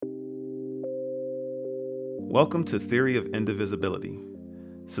Welcome to Theory of Indivisibility,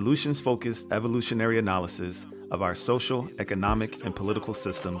 solutions-focused evolutionary analysis of our social, economic, and political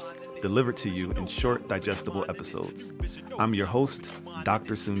systems delivered to you in short, digestible episodes. I'm your host,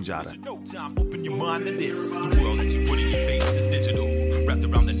 Dr. Sunjata. Open your mind to this. The world that you put in your face is digital. Wrapped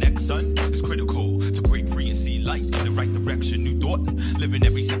around the neck, son, is critical to break free and see light in the right direction. New thought, live in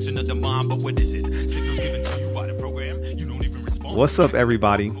every section of the mind, but what is it? Signals given to you by the program. You don't even respond. What's up,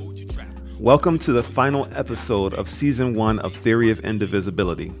 everybody? Welcome to the final episode of Season 1 of Theory of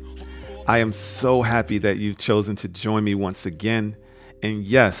Indivisibility. I am so happy that you've chosen to join me once again. And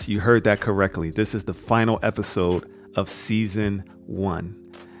yes, you heard that correctly. This is the final episode of Season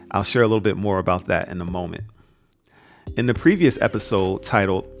 1. I'll share a little bit more about that in a moment. In the previous episode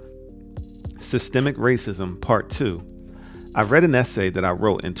titled Systemic Racism Part 2, I read an essay that I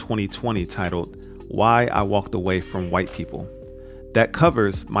wrote in 2020 titled Why I Walked Away from White People. That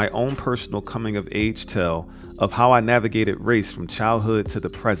covers my own personal coming of age tale of how I navigated race from childhood to the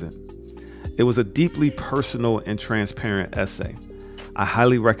present. It was a deeply personal and transparent essay. I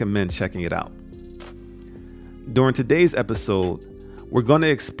highly recommend checking it out. During today's episode, we're going to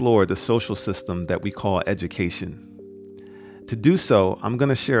explore the social system that we call education. To do so, I'm going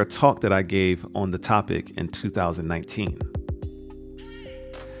to share a talk that I gave on the topic in 2019.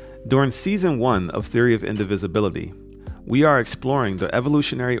 During Season 1 of Theory of Indivisibility, we are exploring the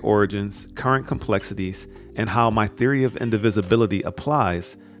evolutionary origins, current complexities, and how my theory of indivisibility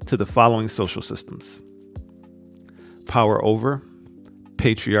applies to the following social systems: power over,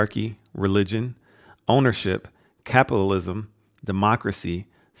 patriarchy, religion, ownership, capitalism, democracy,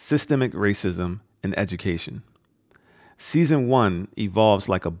 systemic racism, and education. Season 1 evolves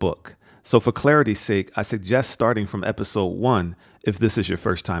like a book, so for clarity's sake, I suggest starting from episode 1 if this is your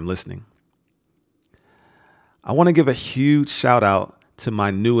first time listening. I want to give a huge shout out to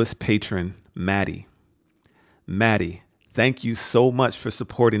my newest patron, Maddie. Maddie, thank you so much for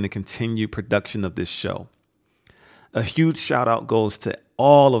supporting the continued production of this show. A huge shout out goes to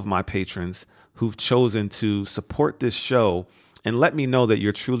all of my patrons who've chosen to support this show and let me know that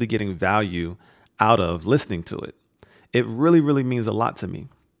you're truly getting value out of listening to it. It really means a lot to me.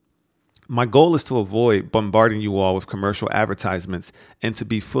 My goal is to avoid bombarding you all with commercial advertisements and to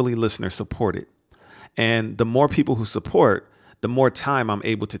be fully listener supported. And the more people who support, the more time I'm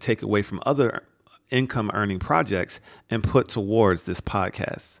able to take away from other income earning projects and put towards this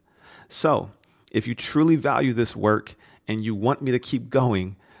podcast. So if you truly value this work and you want me to keep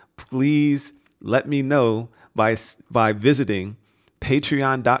going, please let me know by visiting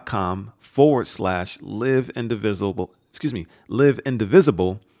patreon.com/live indivisible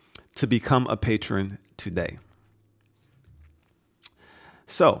to become a patron today.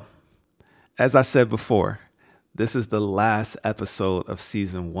 So, as I said before, this is the last episode of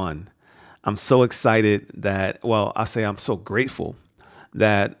Season 1. I'm so excited I'm so grateful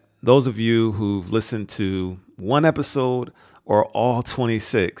that those of you who've listened to one episode or all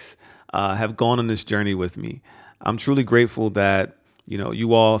 26 have gone on this journey with me. I'm truly grateful that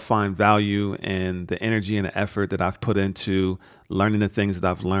you all find value in the energy and the effort that I've put into learning the things that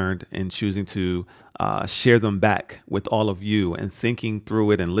I've learned and choosing to share them back with all of you and thinking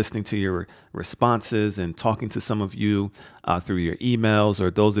through it and listening to your responses and talking to some of you through your emails or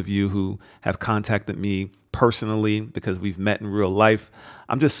those of you who have contacted me personally because we've met in real life.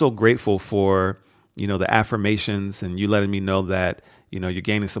 I'm just so grateful for, the affirmations and you letting me know that, you're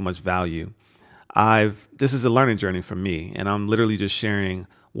gaining so much value. This is a learning journey for me, and I'm literally just sharing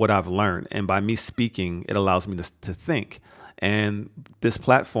what I've learned. And by me speaking, it allows me to think. And this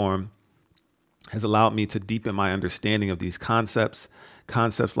platform has allowed me to deepen my understanding of these concepts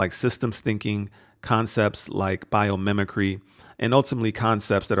like systems thinking, concepts like biomimicry, and ultimately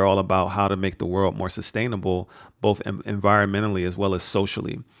concepts that are all about how to make the world more sustainable, both environmentally as well as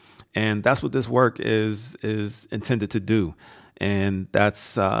socially. And that's what this work is intended to do. And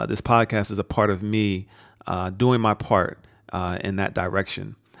that's this podcast is a part of me doing my part in that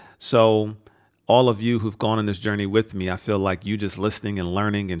direction. So all of you who've gone on this journey with me, I feel like you just listening and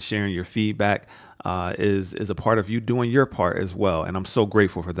learning and sharing your feedback is a part of you doing your part as well. And I'm so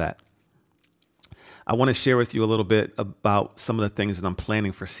grateful for that. I want to share with you a little bit about some of the things that I'm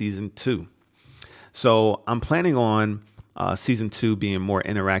planning for Season 2. So I'm planning on Season 2 being more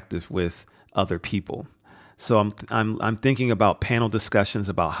interactive with other people. So I'm thinking about panel discussions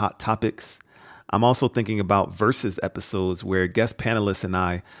about hot topics. I'm also thinking about versus episodes where guest panelists and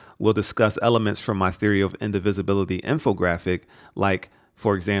I will discuss elements from my theory of indivisibility infographic, like,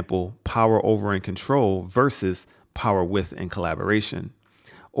 for example, power over and control versus power with and collaboration,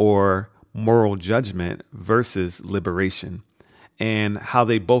 or moral judgment versus liberation, and how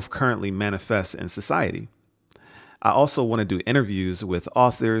they both currently manifest in society. I also want to do interviews with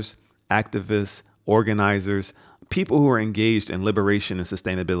authors, activists, organizers, people who are engaged in liberation and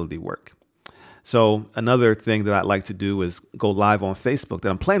sustainability work. So another thing that I'd like to do is go live on Facebook, that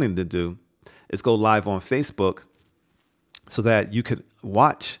I'm planning to do is go live on Facebook so that you could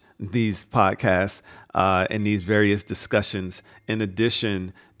watch these podcasts and these various discussions in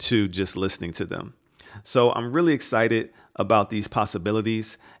addition to just listening to them. So I'm really excited about these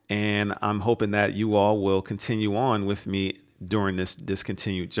possibilities, and I'm hoping that you all will continue on with me during this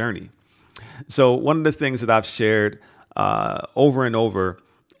discontinued journey. So one of the things that I've shared over and over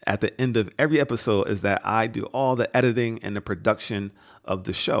at the end of every episode is that I do all the editing and the production of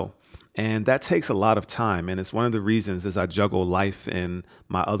the show. And that takes a lot of time. And it's one of the reasons as I juggle life and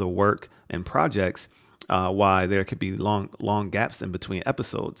my other work and projects, why there could be long gaps in between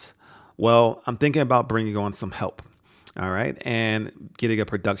episodes. Well, I'm thinking about bringing on some help. All right. And getting a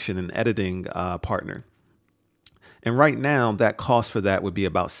production and editing partner. And right now, that cost for that would be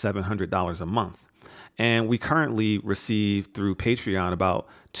about $700 a month. And we currently receive through Patreon about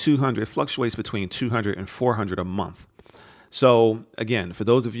 200, fluctuates between 200 and 400 a month. So again, for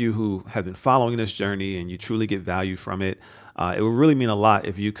those of you who have been following this journey and you truly get value from it, it would really mean a lot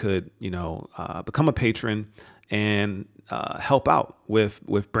if you could, become a patron and help out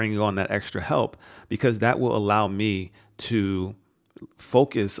with bringing on that extra help, because that will allow me to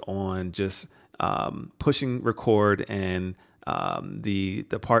focus on just pushing record, and the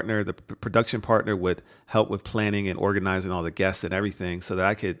production partner would help with planning and organizing all the guests and everything, so that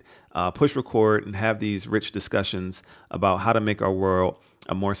I could push record and have these rich discussions about how to make our world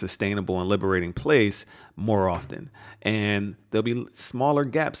a more sustainable and liberating place more often. And there'll be smaller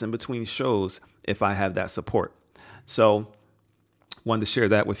gaps in between shows if I have that support. So wanted to share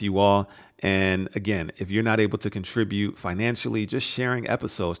that with you all. And again, if you're not able to contribute financially, just sharing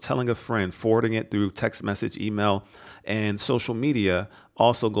episodes, telling a friend, forwarding it through text message, email, and social media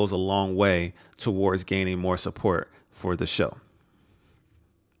also goes a long way towards gaining more support for the show.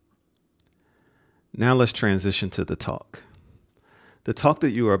 Now let's transition to the talk. The talk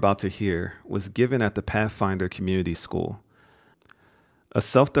that you are about to hear was given at the Pathfinder Community School, a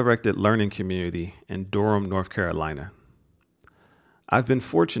self-directed learning community in Durham, North Carolina. I've been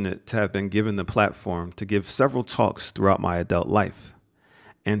fortunate to have been given the platform to give several talks throughout my adult life.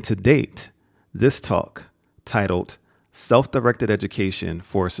 And to date, this talk, titled Self-Directed Education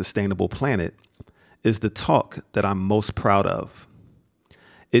for a Sustainable Planet, is the talk that I'm most proud of.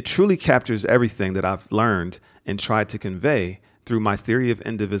 It truly captures everything that I've learned and tried to convey through my theory of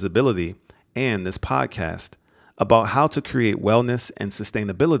indivisibility and this podcast about how to create wellness and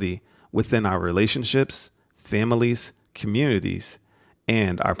sustainability within our relationships, families, communities,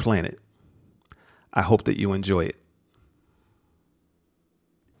 and our planet. I hope that you enjoy it.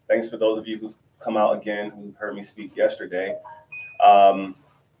 Thanks for those of you who come out again, who heard me speak yesterday.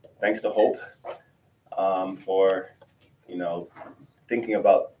 Thanks to Hope for, thinking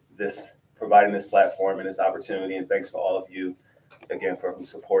about this, providing this platform and this opportunity. And thanks for all of you, again, for who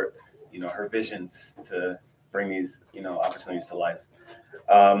support, her visions to bring these, opportunities to life.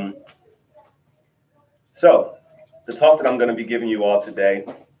 So the talk that I'm going to be giving you all today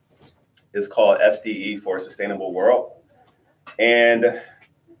is called SDE for a Sustainable World. And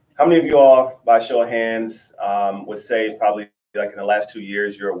how many of you all, by show of hands, would say probably like in the last 2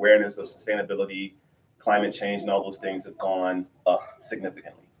 years, your awareness of sustainability, climate change, and all those things have gone up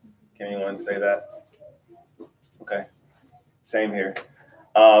significantly? Can anyone say that? Okay, same here.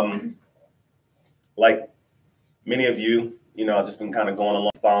 Like many of you, I've just been kind of going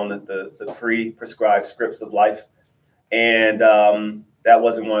along, following the pre-prescribed scripts of life. And that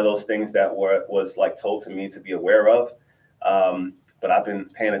wasn't one of those things that was like told to me to be aware of. But I've been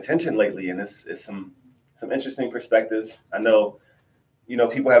paying attention lately, and it's some interesting perspectives. I know,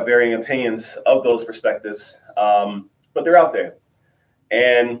 people have varying opinions of those perspectives, but they're out there.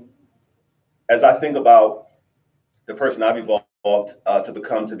 And as I think about the person I've evolved to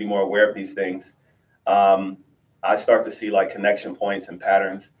become, to be more aware of these things, I start to see like connection points and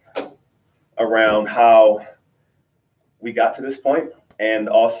patterns around how we got to this point, and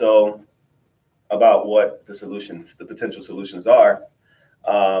also about what the potential solutions are,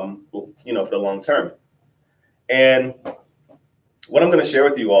 for the long term. And what I'm going to share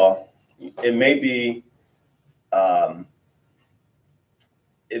with you all, it may be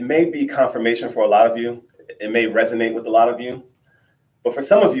confirmation for a lot of you. It may resonate with a lot of you, but for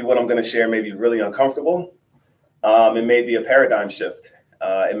some of you, what I'm going to share may be really uncomfortable. It may be a paradigm shift.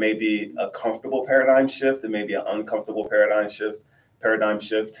 It may be a comfortable paradigm shift. It may be an uncomfortable paradigm shift.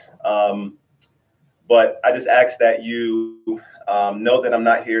 But I just ask that you know that I'm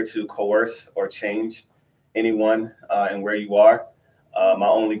not here to coerce or change anyone and where you are. My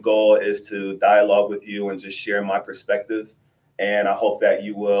only goal is to dialogue with you and just share my perspective. And I hope that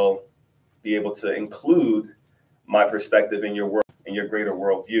you will be able to include my perspective in your world, in your greater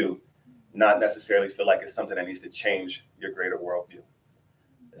worldview, not necessarily feel like it's something that needs to change your greater worldview.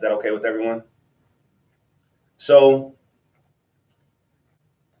 Is that okay with everyone? So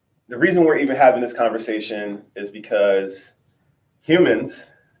the reason we're even having this conversation is because humans,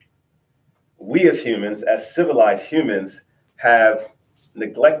 we as humans, as civilized humans, have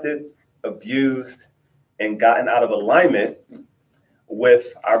neglected, abused, and gotten out of alignment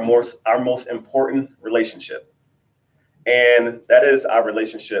with our most important relationship. And that is our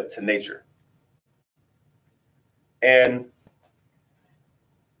relationship to nature. And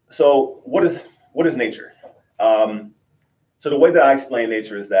so what is nature? So the way that I explain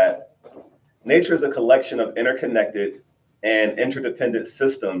nature is that nature is a collection of interconnected and interdependent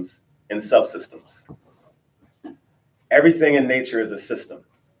systems and subsystems. Everything in nature is a system.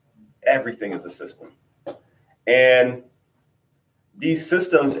 Everything is a system. And these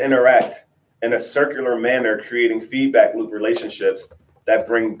systems interact in a circular manner, creating feedback loop relationships that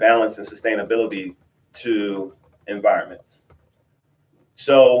bring balance and sustainability to environments.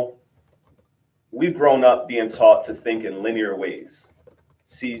 So we've grown up being taught to think in linear ways.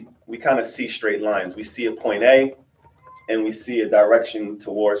 We kind of see straight lines. We see a point A and we see a direction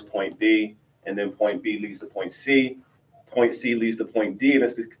towards point B, and then point B leads to point C. Point C leads to point D, and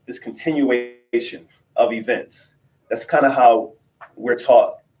it's this continuation of events. That's kind of how we're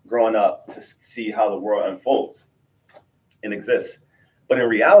taught growing up to see how the world unfolds and exists. But in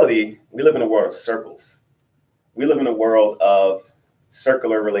reality, we live in a world of circles. We live in a world of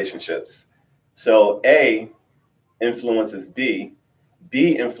circular relationships. So A influences B,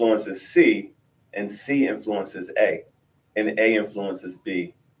 B influences C, and C influences A, and A influences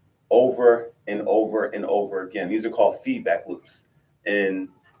B over and over and over again. These are called feedback loops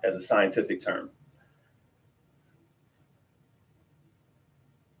as a scientific term.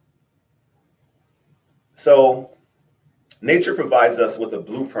 So nature provides us with a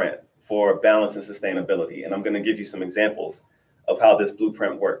blueprint for balance and sustainability. And I'm going to give you some examples of how this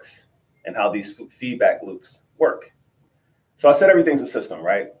blueprint works and how these feedback loops work. So I said everything's a system,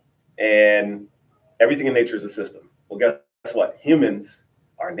 right? And everything in nature is a system. Well, guess what? Humans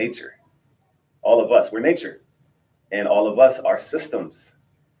are nature. All of us, we're nature. And all of us are systems.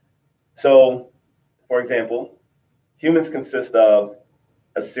 So, for example, humans consist of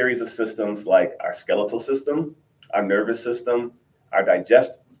a series of systems like our skeletal system, our nervous system, our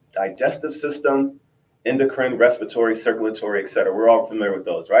digestive system, endocrine, respiratory, circulatory, et cetera. We're all familiar with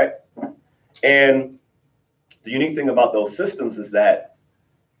those, right? And the unique thing about those systems is that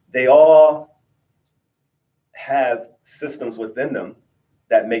they all have systems within them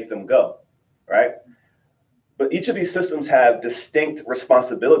that make them go, right? But each of these systems have distinct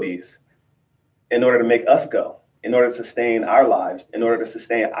responsibilities in order to make us go, in order to sustain our lives, in order to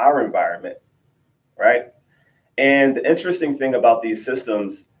sustain our environment, right? And the interesting thing about these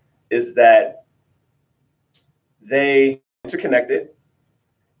systems is that they are interconnected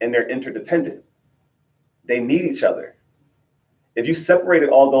and they're interdependent. They need each other. If you separated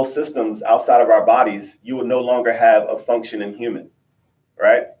all those systems outside of our bodies, you would no longer have a functioning human,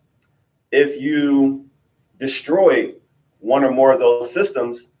 right? If you destroy one or more of those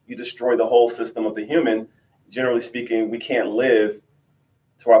systems, you destroy the whole system of the human. Generally speaking, we can't live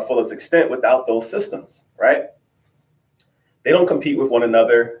to our fullest extent without those systems, right? They don't compete with one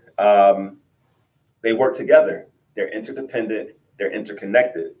another. They work together. They're interdependent. They're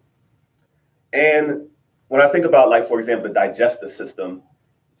interconnected. And when I think about, like, for example, the digestive system,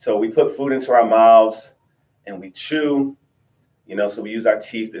 so we put food into our mouths and we chew, so we use our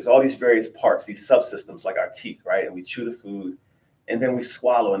teeth. There's all these various parts, these subsystems like our teeth, right? And we chew the food and then we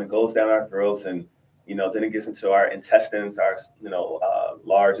swallow and it goes down our throats and, then it gets into our intestines, our,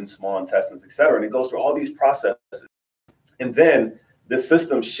 large and small intestines, et cetera. And it goes through all these processes. And then the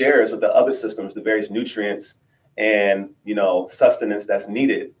system shares with the other systems, the various nutrients and, sustenance that's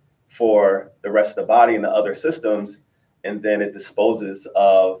needed for the rest of the body and the other systems. And then it disposes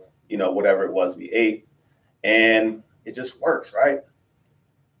of, whatever it was we ate. And it just works, right?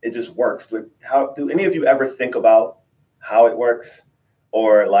 It just works. How do any of you ever think about how it works?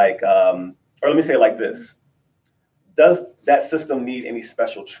 Or or let me say it like this. Does that system need any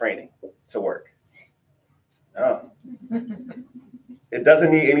special training to work? No. It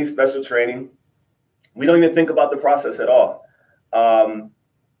doesn't need any special training. We don't even think about the process at all.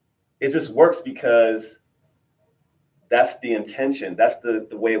 It just works because that's the intention. That's the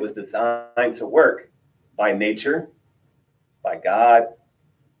way it was designed to work by nature, by God,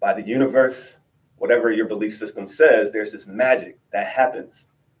 by the universe, whatever your belief system says, there's this magic that happens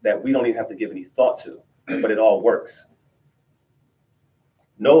that we don't even have to give any thought to, but it all works.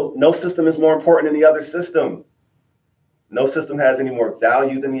 No system is more important than the other system. No system has any more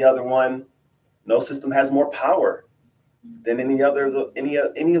value than the other one. No system has more power than any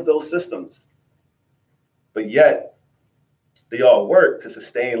of those systems. But yet, they all work to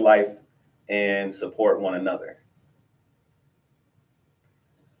sustain life and support one another.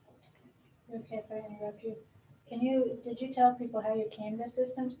 Okay, if I interrupt you, did you tell people how you came to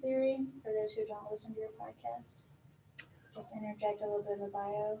systems theory for those who don't listen to your podcast? Just interject a little bit of a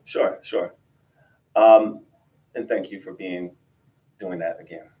bio. Sure. And thank you for doing that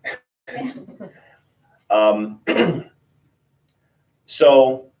again.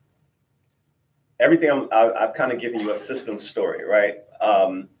 So everything I've kind of given you a system story, right?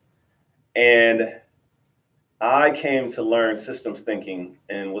 And I came to learn systems thinking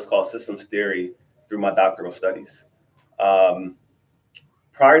and what's called systems theory through my doctoral studies.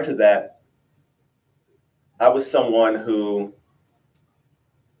 Prior to that, I was someone who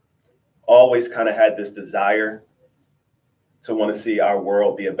always kind of had this desire to want to see our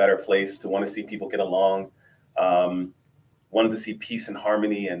world be a better place, to want to see people get along, wanted to see peace and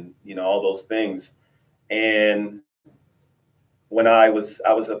harmony and, all those things. And when I was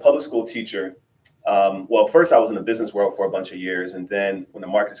a public school teacher, well, first I was in the business world for a bunch of years. And then when the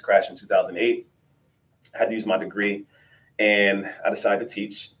markets crashed in 2008, I had to use my degree and I decided to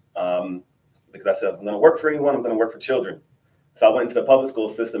teach because I said, I'm going to work for anyone, I'm going to work for children. So I went into the public school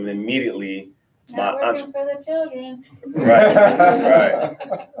system and immediately working for the children. Right.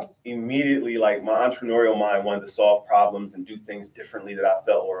 Immediately, like my entrepreneurial mind wanted to solve problems and do things differently that I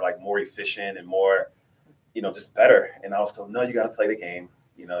felt were like more efficient and more, just better. And I was told, no, you got to play the game.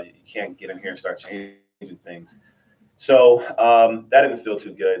 You can't get in here and start changing things. So that didn't feel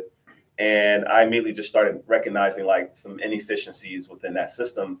too good. And I immediately just started recognizing like some inefficiencies within that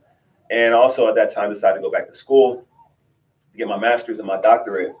system. And also at that time decided to go back to school to get my master's and my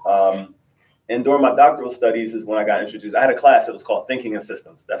doctorate. And during my doctoral studies is when I got introduced. I had a class that was called Thinking in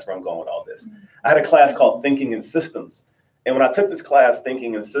Systems. That's where I'm going with all this. I had a class called Thinking in Systems. And when I took this class,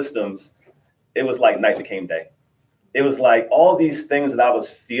 Thinking in Systems, it was like night became day. It was like all these things that I was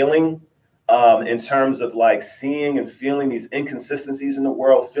feeling in terms of like seeing and feeling these inconsistencies in the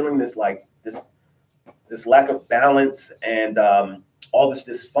world, feeling this like this lack of balance and all this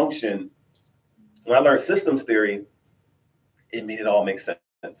dysfunction. When I learned systems theory, it made it all make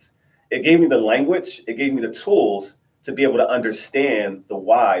sense. It gave me the language, it gave me the tools to be able to understand the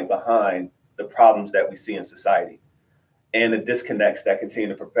why behind the problems that we see in society and the disconnects that continue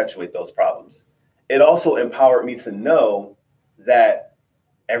to perpetuate those problems. It also empowered me to know that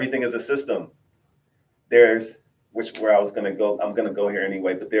everything is a system. I'm gonna go here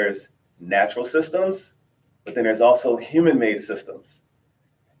anyway, but there's natural systems, but then there's also human-made systems.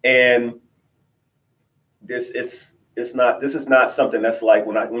 And this is not something that's like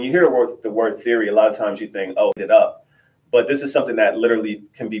when you hear the word theory, a lot of times you think, oh, it up. But this is something that literally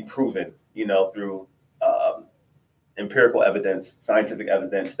can be proven, through empirical evidence, scientific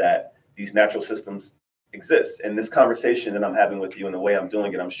evidence that these natural systems exist. And this conversation that I'm having with you and the way I'm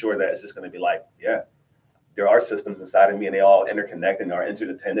doing it, I'm sure that it's just going to be like, yeah, there are systems inside of me and they all interconnect and are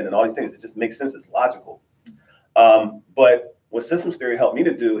interdependent and all these things. It just makes sense. It's logical. But what systems theory helped me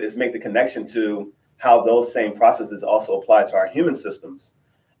to do is make the connection to how those same processes also apply to our human systems,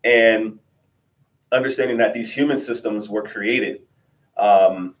 and understanding that these human systems were created,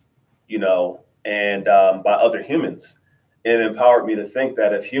 by other humans. It empowered me to think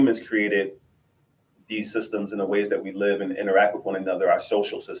that if humans created these systems in the ways that we live and interact with one another, our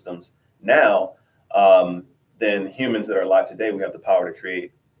social systems now, then humans that are alive today, we have the power to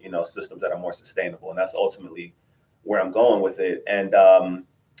create, systems that are more sustainable. And that's ultimately where I'm going with it. And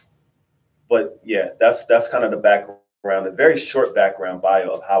but yeah, that's kind of the background, a very short background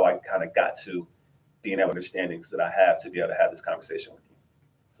bio of how I kind of got to being able to understandings that I have to be able to have this conversation with you.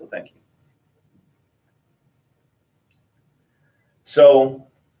 So thank you. So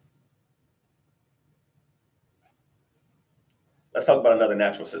let's talk about another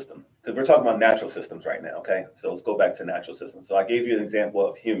natural system, because we're talking about natural systems right now. Okay, so let's go back to natural systems. So I gave you an example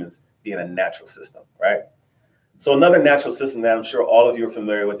of humans being a natural system, right? So another natural system that I'm sure all of you are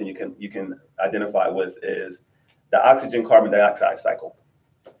familiar with and you can identify with is the oxygen carbon dioxide cycle.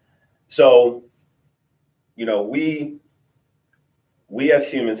 So, we as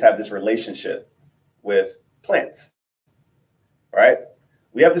humans have this relationship with plants, right?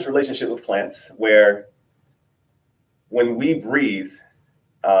 We have this relationship with plants where when we breathe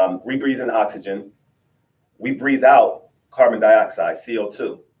in oxygen, we breathe out carbon dioxide,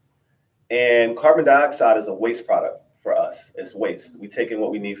 CO2. And carbon dioxide is a waste product for us. It's waste. We take in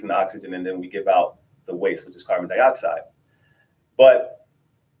what we need from the oxygen, and then we give out the waste, which is carbon dioxide. But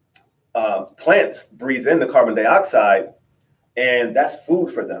plants breathe in the carbon dioxide, and that's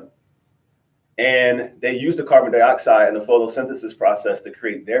food for them. And they use the carbon dioxide in the photosynthesis process to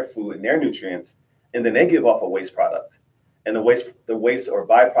create their food and their nutrients, and then they give off a waste product. And the waste or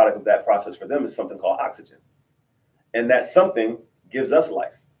byproduct of that process for them is something called oxygen. And that something gives us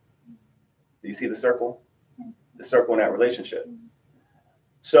life. Do you see the circle? The circle in that relationship.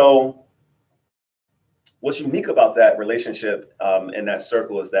 So what's unique about that relationship and that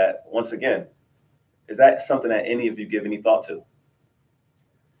circle is that, once again, is that something that any of you give any thought to?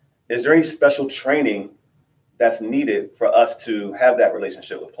 Is there any special training that's needed for us to have that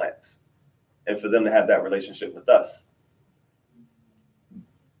relationship with plants and for them to have that relationship with us?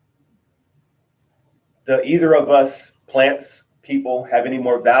 Do either of us, plants, people, have any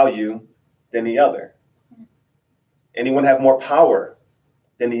more value than the other? Anyone have more power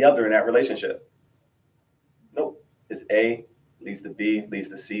than the other in that relationship? Nope. It's A leads to B, leads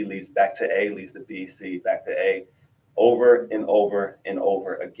to C, leads back to A, leads to B, C, back to A, over and over and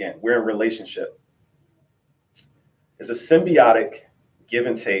over again. We're in relationship. It's a symbiotic give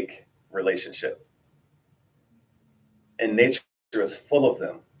and take relationship. And nature is full of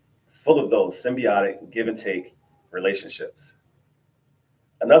them, full of those symbiotic give and take relationships.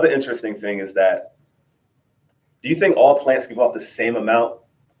 Another interesting thing is that, do you think all plants give off the same amount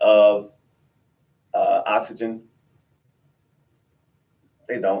of oxygen?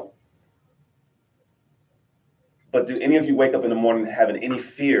 They don't. But do any of you wake up in the morning having any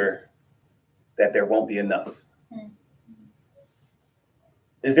fear that there won't be enough?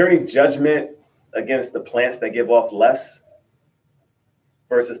 Is there any judgment against the plants that give off less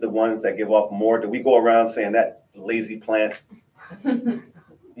versus the ones that give off more? Do we go around saying that lazy plant,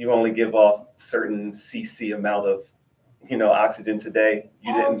 you only give off certain cc amount of, oxygen today?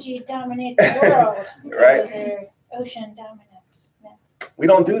 You Algae dominate the world. Right? Their ocean dominance. Yeah. We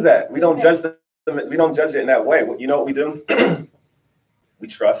don't do that. We don't judge them. We don't judge it in that way. You know what we do? We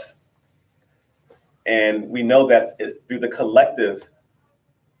trust. And we know that through the collective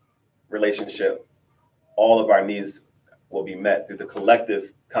relationship, all of our needs will be met through the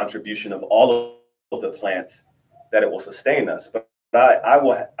collective contribution of all of the plants, that it will sustain us. But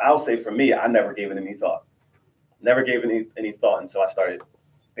I'll say for me, I never gave it any thought. Never gave any thought until I started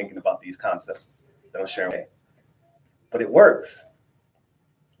thinking about these concepts that I'm sharing. But it works.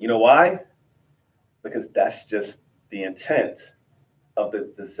 You know why? Because that's just the intent of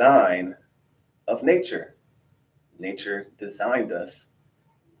the design of nature. Nature designed us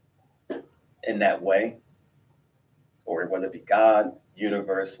in that way, or whether it be God,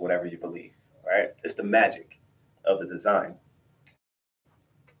 universe, whatever you believe, right? It's the magic of the design.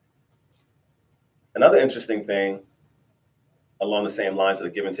 Another interesting thing along the same lines of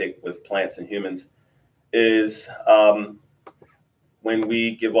the give and take with plants and humans is when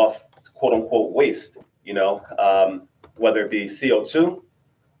we give off quote unquote waste, whether it be CO2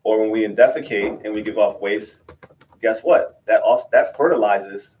 or when we defecate and we give off waste, guess what? That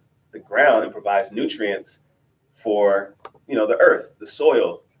fertilizes the ground and provides nutrients for, the earth, the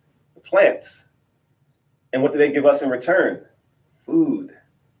soil, the plants. And what do they give us in return? Food,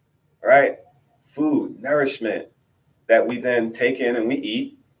 right? Food, nourishment that we then take in and we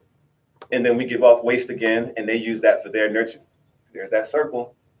eat, and then we give off waste again, and they use that for their nurture. There's that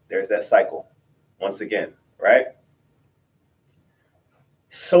circle. There's that cycle. Once again, right?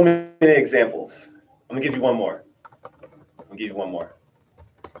 So many examples. I'm gonna give you one more.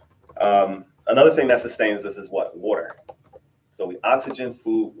 Another thing that sustains us is what? Water. So oxygen,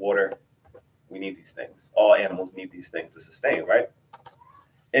 food, water. We need these things. All animals need these things to sustain, right?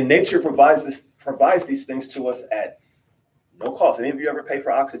 And nature provides these things to us at no cost. Any of you ever pay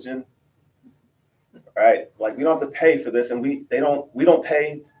for oxygen? Right? Like, we don't have to pay for this, and we don't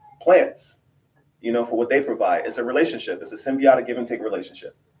pay plants, for what they provide. It's a relationship. It's a symbiotic give and take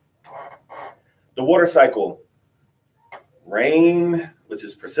relationship. The water cycle: rain, which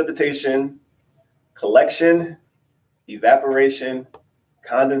is precipitation, collection, evaporation,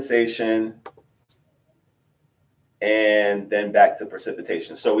 condensation, and then back to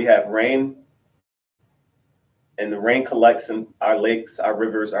precipitation. So we have rain, and the rain collects in our lakes, our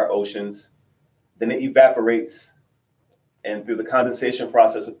rivers, our oceans. Then it evaporates, and through the condensation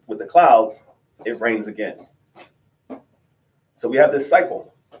process with the clouds, it rains again. So we have this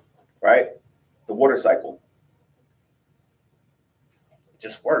cycle, right? The water cycle. It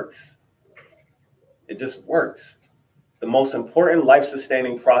just works. It just works. The most important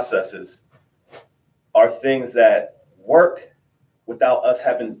life-sustaining processes are things that work without us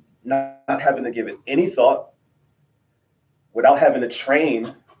having not having to give it any thought, without having to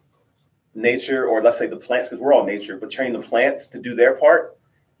train nature, or let's say the plants, because we're all nature, but train the plants to do their part.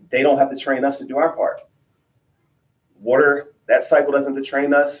 They don't have to train us to do our part. Water, that cycle doesn't have to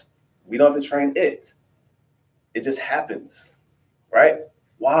train us. We don't have to train it. It just happens, right?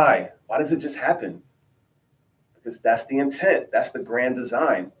 Why? Why does it just happen? Because that's the intent. That's the grand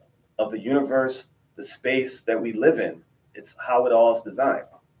design of the universe, the space that we live in. It's how it all is designed.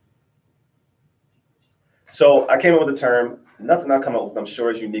 So I came up with a term, nothing I come up with, I'm sure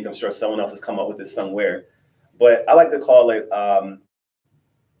is unique. I'm sure someone else has come up with it somewhere, but I like to call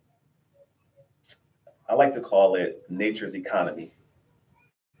it nature's economy.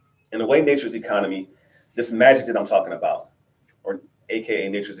 In a way, nature's economy, this magic that I'm talking about, or AKA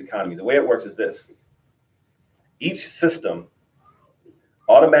nature's economy, the way it works is this. Each system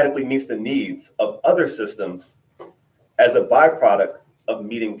automatically meets the needs of other systems as a byproduct of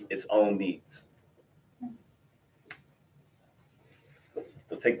meeting its own needs.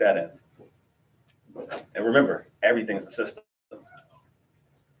 So take that in. And remember, everything is a system.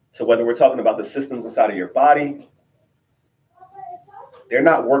 So whether we're talking about the systems inside of your body, they're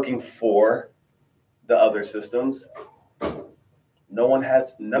not working for the other systems. None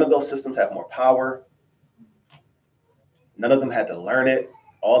of those systems have more power. None of them had to learn it.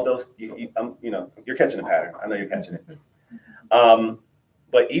 All those, you're catching the pattern. I know you're catching it.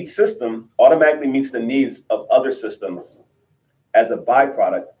 But each system automatically meets the needs of other systems as a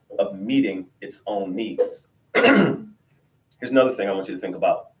byproduct of meeting its own needs. Here's another thing I want you to think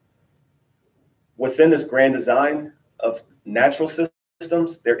about. Within this grand design of natural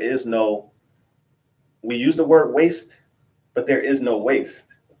systems, there is no, we use the word waste, but there is no waste,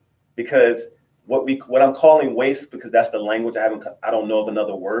 because what I'm calling waste, because that's the language, I don't know of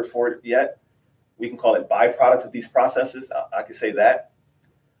another word for it yet. We can call it byproducts of these processes. I could say that.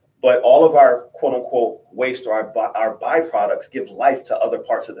 But all of our quote unquote waste, or our byproducts, give life to other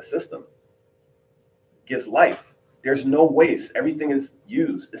parts of the system. Gives life. There's no waste. Everything is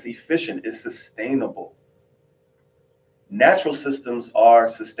used. It's efficient. It's sustainable. Natural systems are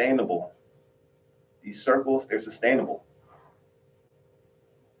sustainable. These circles, they're sustainable.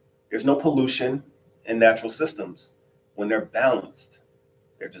 There's no pollution in natural systems. When they're balanced,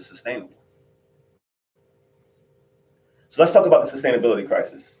 they're just sustainable. So let's talk about the sustainability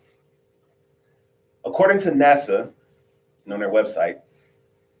crisis. According to NASA, on their website,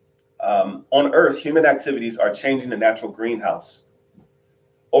 on Earth, human activities are changing the natural greenhouse.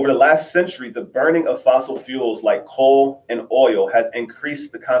 Over the last century, the burning of fossil fuels like coal and oil has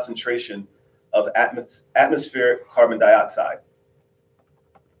increased the concentration of atmospheric carbon dioxide.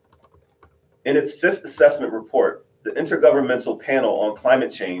 In its fifth assessment report, the Intergovernmental Panel on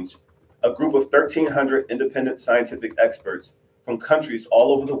Climate Change, a group of 1,300 independent scientific experts from countries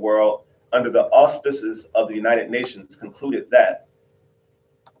all over the world under the auspices of the United Nations, concluded that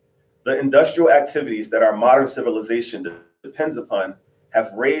the industrial activities that our modern civilization depends upon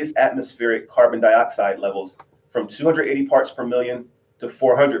have raised atmospheric carbon dioxide levels from 280 parts per million to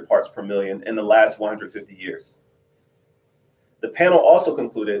 400 parts per million in the last 150 years. The panel also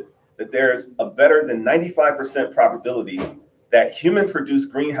concluded that there's a better than 95% probability that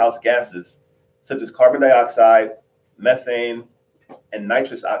human-produced greenhouse gases, such as carbon dioxide, methane, and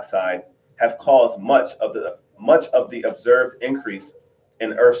nitrous oxide, have caused much of the observed increase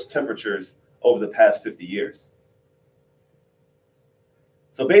in Earth's temperatures over the past 50 years.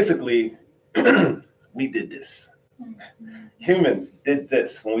 So basically, we did this. Humans did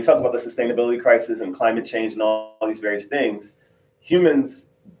this. When we talk about the sustainability crisis and climate change and all these various things, humans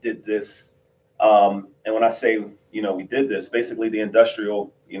did this. And when I say, we did this, basically the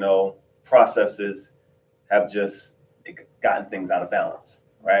industrial, processes have just gotten things out of balance,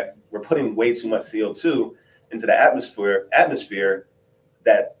 right? We're putting way too much CO2 into the atmosphere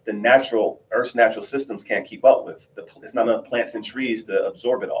that the Earth's natural systems can't keep up with. There's not enough plants and trees to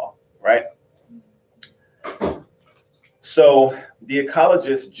absorb it all, right? So the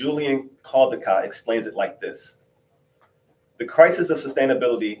ecologist Julian Caldicott explains it like this. The crisis of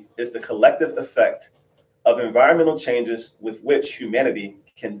sustainability is the collective effect of environmental changes with which humanity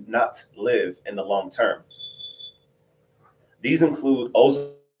cannot live in the long term. These include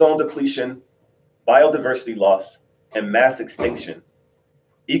ozone depletion, biodiversity loss, and mass extinction,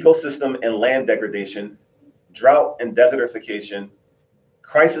 ecosystem and land degradation, drought and desertification,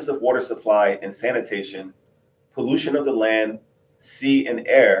 crisis of water supply and sanitation, pollution of the land, sea, and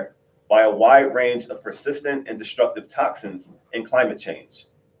air by a wide range of persistent and destructive toxins and climate change.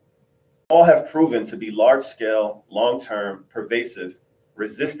 All have proven to be large-scale, long-term, pervasive,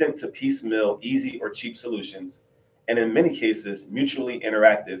 resistant to piecemeal, easy or cheap solutions, and in many cases, mutually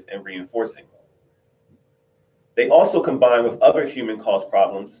interactive and reinforcing. They also combine with other human-caused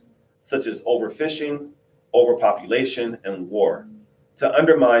problems, such as overfishing, overpopulation, and war, to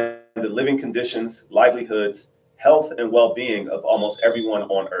undermine the living conditions, livelihoods, health, and well-being of almost everyone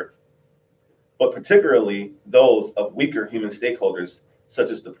on Earth, but particularly those of weaker human stakeholders, such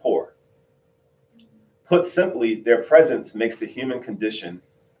as the poor. Put simply, their presence makes the human condition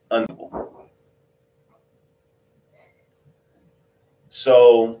unbearable.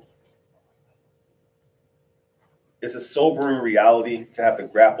 So it's a sobering reality to have to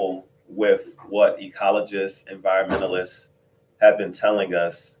grapple with what ecologists, environmentalists have been telling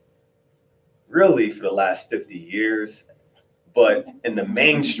us really for the last 50 years, but in the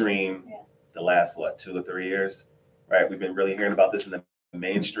mainstream, the last, 2 or 3 years, right? We've been really hearing about this in the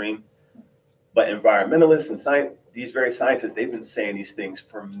mainstream. But environmentalists and these very scientists, they've been saying these things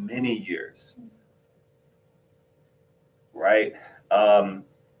for many years, right?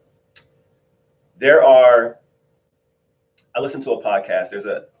 I listened to a podcast. There's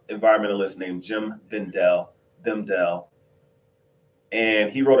an environmentalist named Jim Bimdell, and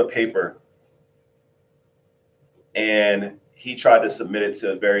he wrote a paper, and he tried to submit it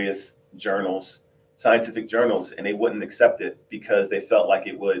to various journals, scientific journals, and they wouldn't accept it because they felt like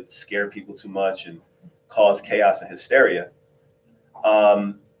it would scare people too much and cause chaos and hysteria.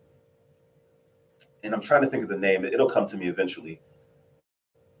 And I'm trying to think of the name. It'll come to me eventually.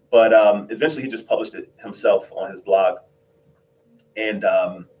 But eventually he just published it himself on his blog. And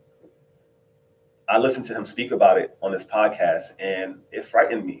I listened to him speak about it on this podcast, and it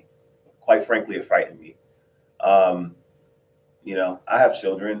frightened me. Quite frankly, it frightened me. You know, I have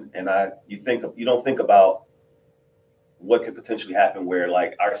children, and you don't think about what could potentially happen where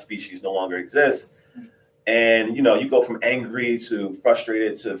like our species no longer exists. And, you know, you go from angry to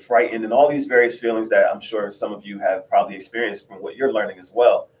frustrated to frightened and all these various feelings that I'm sure some of you have probably experienced from what you're learning as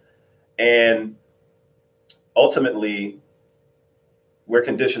well. And ultimately, we're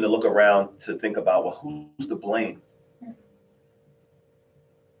conditioned to look around to think about, well, who's to blame?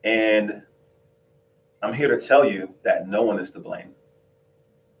 And I'm here to tell you that no one is to blame.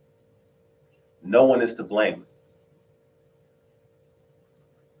 No one is to blame.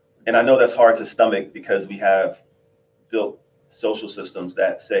 And I know that's hard to stomach because we have built social systems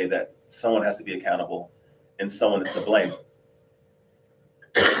that say that someone has to be accountable and someone is to blame.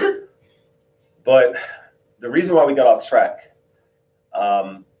 But the reason why we got off track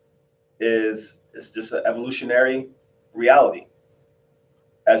is it's just an evolutionary reality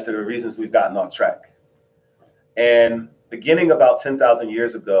as to the reasons we've gotten off track. And beginning about 10,000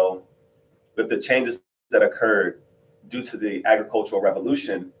 years ago, with the changes that occurred due to the agricultural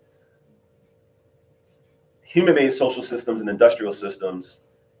revolution, human-made social systems and industrial systems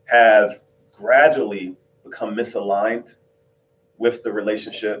have gradually become misaligned with the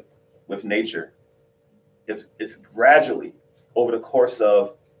relationship with nature. It's gradually, over the course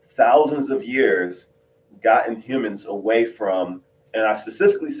of thousands of years, gotten humans away from, and I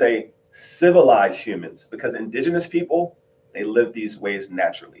specifically say civilized humans, because indigenous people, they live these ways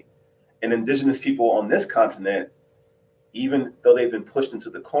naturally. And indigenous people on this continent, even though they've been pushed into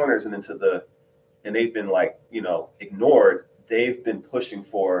the corners and they've been like, you know, ignored, they've been pushing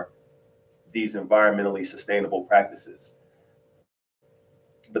for these environmentally sustainable practices.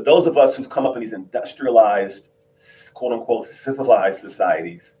 But those of us who've come up in these industrialized, quote unquote, civilized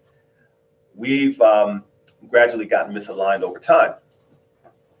societies, we've gradually gotten misaligned over time.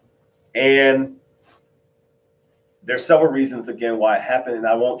 And there's several reasons, again, why it happened, and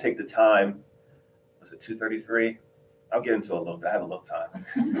I won't take the time. Was it 2:33? I'll get into it a little bit. I have a little time.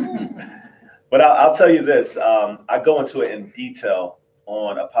 But I'll tell you this. I go into it in detail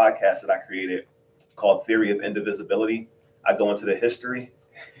on a podcast that I created called Theory of Indivisibility. I go into the history.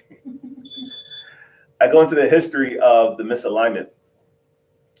 I go into the history of the misalignment.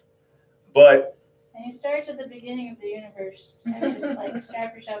 But and he starts at the beginning of the universe. So just like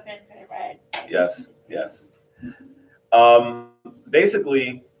strap yourself in for the ride. Yes, yes.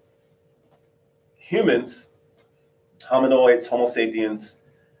 Basically, humans, hominoids, Homo sapiens,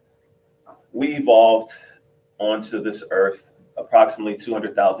 we evolved onto this earth approximately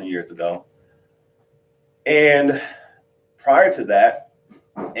 200,000 years ago. And prior to that,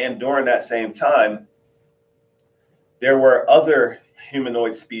 and during that same time, there were other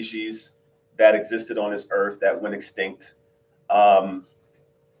humanoid species that existed on this earth that went extinct. And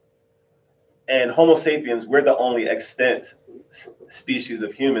Homo sapiens, we're the only extant species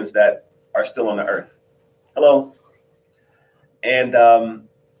of humans that are still on the earth. Hello. And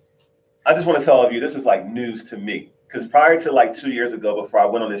I just want to tell all of you, this is like news to me, because prior to like 2 years ago, before I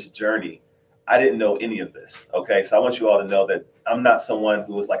went on this journey, I didn't know any of this. Okay, so I want you all to know that I'm not someone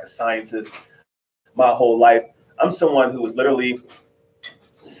who was like a scientist my whole life. I'm someone who was literally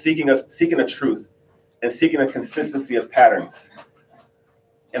seeking a truth and seeking a consistency of patterns.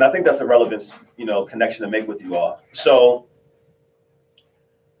 And I think that's a relevant, connection to make with you all. So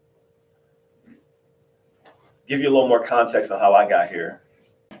give you a little more context on how I got here.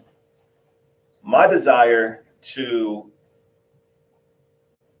 My desire to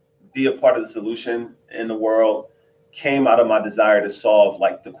be a part of the solution in the world came out of my desire to solve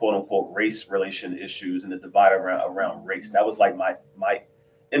like the quote unquote race relation issues and the divide around race. That was like my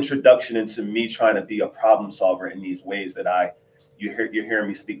introduction into me trying to be a problem solver in these ways that you're hearing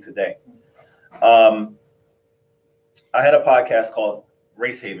me speak today. I had a podcast called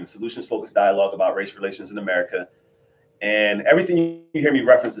Race Haven, Solutions Focused Dialogue about Race Relations in America. And everything you hear me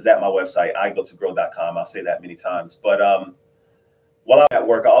reference is at my website, iGoToGrow.com. I'll say that many times. But while I'm at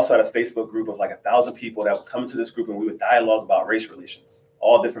work, I also had a Facebook group of like 1,000 people that would come into this group, and we would dialogue about race relations,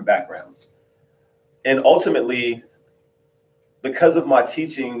 all different backgrounds. And ultimately, because of my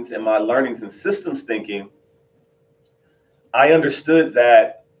teachings and my learnings in systems thinking, I understood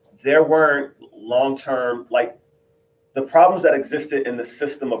that there weren't long-term, like the problems that existed in the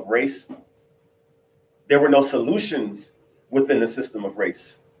system of race, there were no solutions within the system of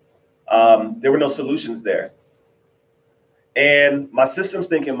race. There were no solutions there. And my systems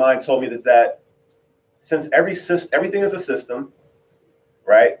thinking mind told me that since everything is a system,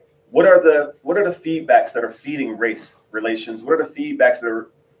 right? What are the feedbacks that are feeding race relations? What are the feedbacks that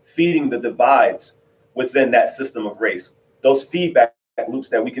are feeding the divides within that system of race? Those feedback loops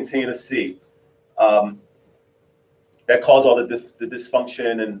that we continue to see that cause all the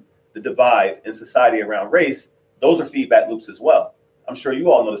dysfunction and the divide in society around race, those are feedback loops as well. I'm sure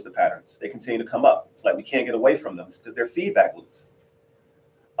you all notice the patterns. They continue to come up. It's like we can't get away from them because they're feedback loops.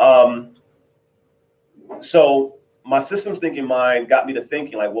 So my systems thinking mind got me to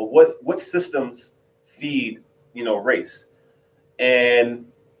thinking like, well, what systems feed, race? And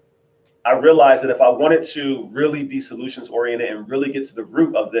I realized that if I wanted to really be solutions oriented and really get to the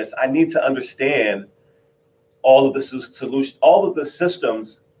root of this, I need to understand all of the solution, all of the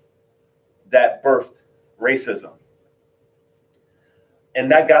systems that birthed racism. And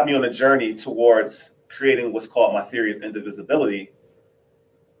that got me on a journey towards creating what's called my theory of indivisibility.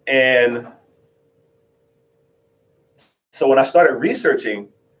 And so when I started researching,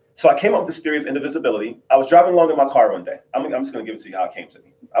 so I came up with this theory of indivisibility. I was driving along in my car one day. I'm just going to give it to you how it came to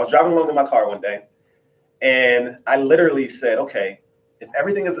me. I was driving along in my car one day, and I literally said, okay, if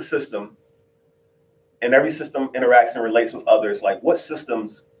everything is a system and every system interacts and relates with others, like what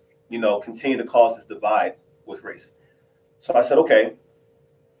systems, continue to cause this divide with race? So I said, okay,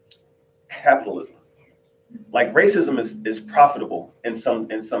 capitalism. Like racism is profitable in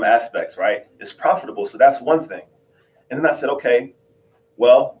some aspects, right? It's profitable, so that's one thing. And then I said, okay,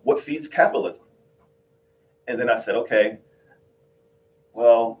 well, what feeds capitalism? And then I said, okay,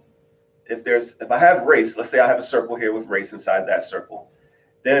 well, if I have race, let's say I have a circle here with race inside that circle,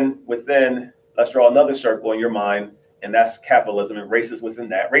 then within, let's draw another circle in your mind, and that's capitalism, and race is within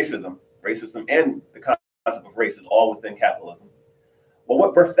that. Racism and the concept of race is all within capitalism. Well,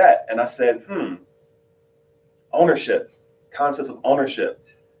 what birthed that? And I said, ownership, concept of ownership.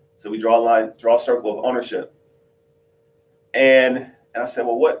 So we draw a circle of ownership. And I said,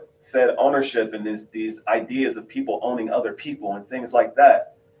 well, what fed ownership and these ideas of people owning other people and things like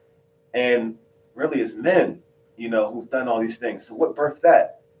that? And really it's men, who've done all these things. So what birthed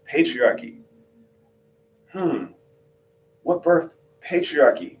that? Patriarchy. What birthed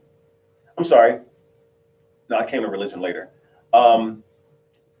patriarchy? I'm sorry. No, I came to religion later.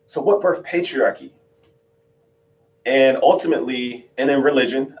 So what birthed patriarchy? And ultimately, and in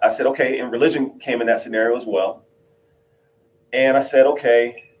religion, I said, okay, and religion came in that scenario as well. And I said,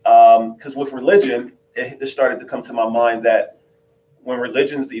 okay, because with religion, it started to come to my mind that when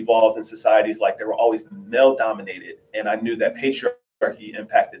religions evolved in societies, like they were always male dominated. And I knew that patriarchy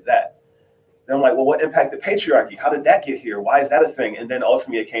impacted that. And I'm like, well, what impacted patriarchy? How did that get here? Why is that a thing? And then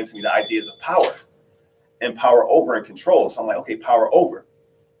ultimately it came to me the ideas of power and power over and control. So I'm like, okay, power over.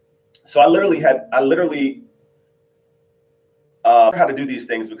 So I literally how to do these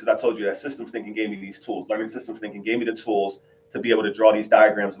things because I told you that systems thinking gave me these tools. Learning systems thinking gave me the tools to be able to draw these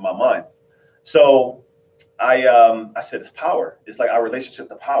diagrams in my mind. So I said, it's power. It's like our relationship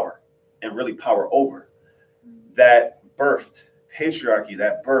to power and really power over that birthed patriarchy,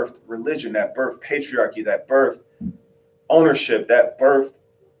 that birthed religion, that birthed patriarchy, that birthed ownership, that birthed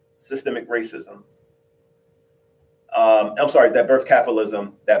systemic racism. That birthed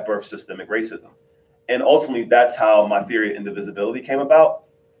capitalism, that birthed systemic racism. And ultimately, that's how my theory of indivisibility came about.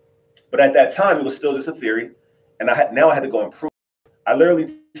 But at that time, it was still just a theory. And I had to go and prove. I literally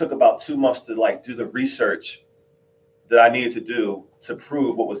took about 2 months to like do the research that I needed to do to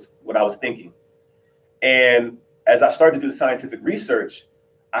prove what I was thinking. And as I started to do the scientific research,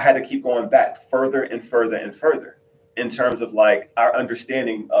 I had to keep going back further and further and further in terms of like our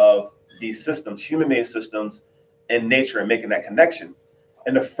understanding of these systems, human-made systems, and nature, and making that connection.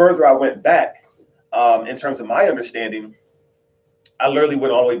 And the further I went back, in terms of my understanding, I literally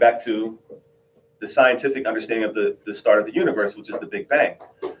went all the way back to the scientific understanding of the start of the universe, which is the Big Bang.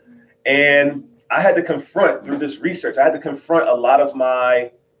 And I had to confront, through this research, I had to confront a lot of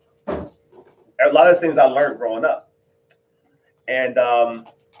the things I learned growing up. And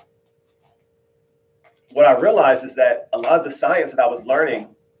what I realized is that a lot of the science that I was learning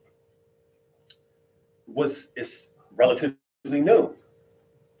is relatively new.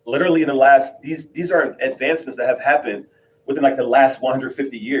 Literally in the last, these are advancements that have happened within like the last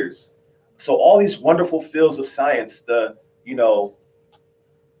 150 years. So all these wonderful fields of science, the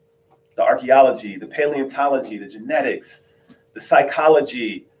archaeology, the paleontology, the genetics, the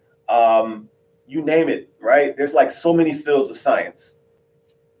psychology, you name it, right? There's like so many fields of science.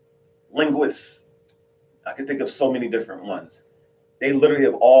 Linguists, I can think of so many different ones. They literally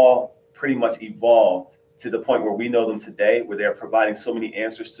have all pretty much evolved to the point where we know them today, where they're providing so many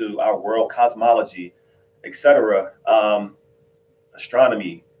answers to our world, cosmology, etc.,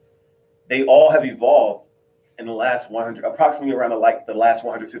 astronomy. They all have evolved in the last approximately around the last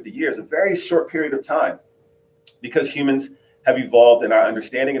 150 years, a very short period of time, because humans have evolved in our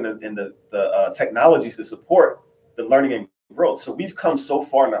understanding and the technologies to support the learning and growth. So we've come so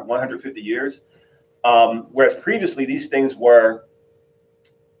far in that 150 years, whereas previously these things were,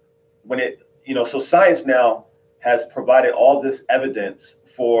 so science now has provided all this evidence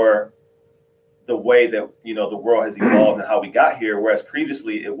for the way that, the world has evolved and how we got here, whereas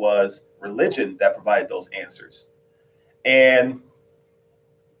previously it was religion that provided those answers. And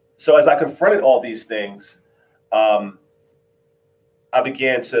so as I confronted all these things, I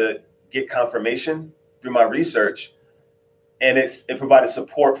began to get confirmation through my research, and it provided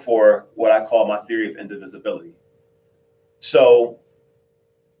support for what I call my theory of indivisibility. So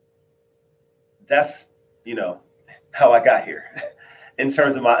that's, how I got here in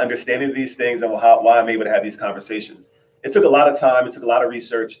terms of my understanding of these things and why I'm able to have these conversations. It took a lot of time. It took a lot of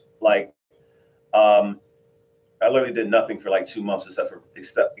research. Like, I literally did nothing for like 2 months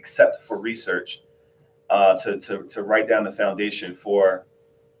except for research, to write down the foundation for,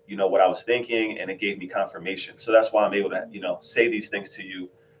 what I was thinking, and it gave me confirmation. So that's why I'm able to, say these things to you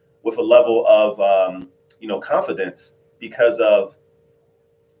with a level of, confidence, because of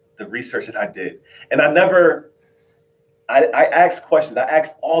the research that I did. And I asked questions. I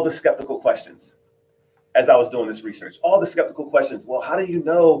asked all the skeptical questions as I was doing this research, all the skeptical questions. Well, how do you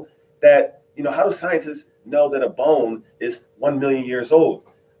know that, how do scientists know that a bone is 1 million years old?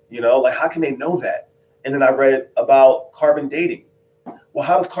 Like, how can they know that? And then I read about carbon dating. Well,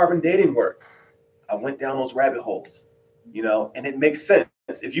 how does carbon dating work? I went down those rabbit holes, and it makes sense.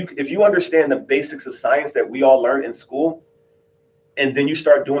 If you understand the basics of science that we all learned in school, and then you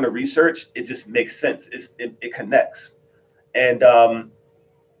start doing the research, it just makes sense. It connects. And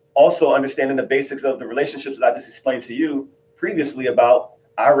also understanding the basics of the relationships that I just explained to you previously about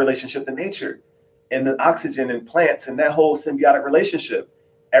our relationship to nature and the oxygen and plants and that whole symbiotic relationship.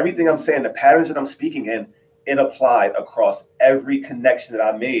 Everything I'm saying, the patterns that I'm speaking in, it applied across every connection that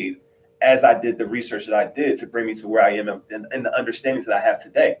I made as I did the research that I did to bring me to where I am and the understandings that I have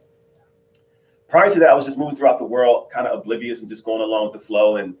today. Prior to that, I was just moving throughout the world, kind of oblivious and just going along with the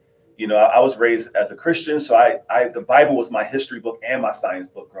flow. And, I was raised as a Christian. So the Bible was my history book and my science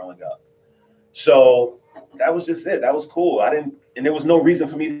book growing up. So that was just it. That was cool. And there was no reason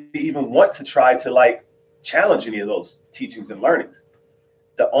for me to even want to try to like challenge any of those teachings and learnings.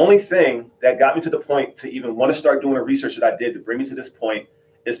 The only thing that got me to the point to even want to start doing the research that I did to bring me to this point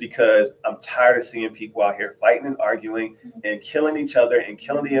is because I'm tired of seeing people out here fighting and arguing and killing each other and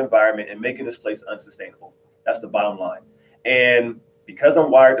killing the environment and making this place unsustainable. That's the bottom line. And because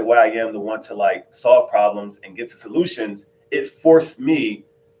I'm wired the way I am, to want to like solve problems and get to solutions, it forced me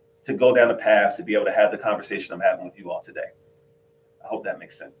to go down the path to be able to have the conversation I'm having with you all today. I hope that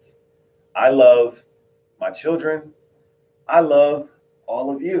makes sense. I love my children. I love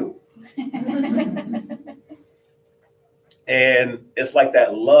all of you. And it's like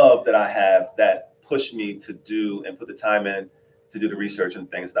that love that I have that pushed me to do and put the time in to do the research and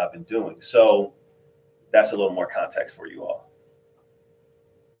things that I've been doing. So that's a little more context for you all.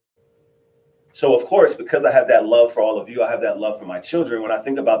 So of course, because I have that love for all of you, I have that love for my children. When I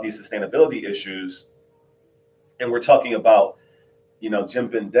think about these sustainability issues, and we're talking about Jim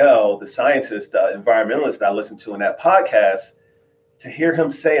Bendel, the scientist, the environmentalist that I listened to in that podcast, to hear him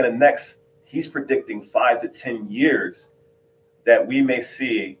say in the next, he's predicting 5 to 10 years that we may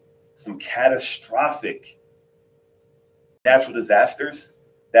see some catastrophic natural disasters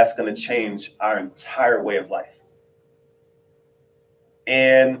that's going to change our entire way of life.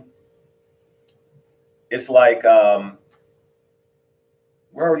 And it's like, we're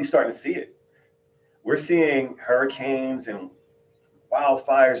already starting to see it. We're seeing hurricanes and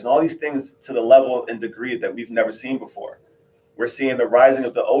wildfires and all these things to the level and degree that we've never seen before. We're seeing the rising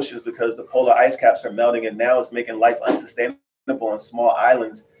of the oceans because the polar ice caps are melting, and now it's making life unsustainable on small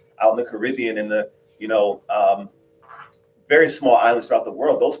islands out in the Caribbean and the, very small islands throughout the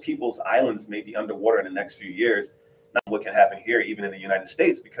world. Those people's islands may be underwater in the next few years. Not what can happen here, even in the United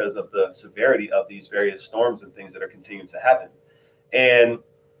States, because of the severity of these various storms and things that are continuing to happen. And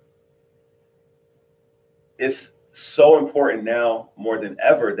it's so important now more than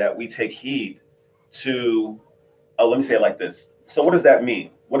ever that we take heed to, let me say it like this. So what does that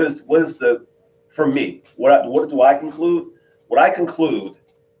mean? What is the, for me, what do I conclude? What I conclude,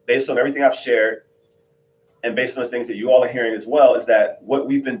 based on everything I've shared and based on the things that you all are hearing as well, is that what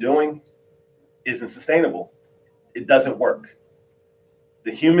we've been doing isn't sustainable. It doesn't work.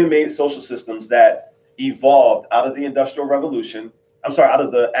 The human-made social systems that evolved out of the Industrial Revolution, out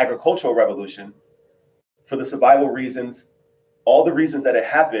of the Agricultural Revolution, for the survival reasons, all the reasons that it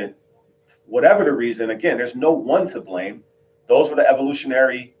happened, whatever the reason, again, there's no one to blame. Those were the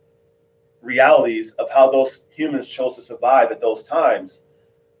evolutionary realities of how those humans chose to survive at those times.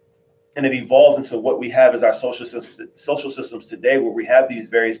 And it evolved into what we have as our social systems today, where we have these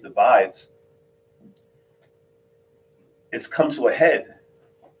various divides. It's come to a head.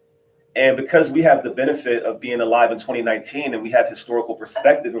 And because we have the benefit of being alive in 2019 and we have historical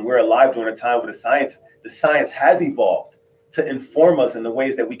perspective and we're alive during a time where the science has evolved to inform us in the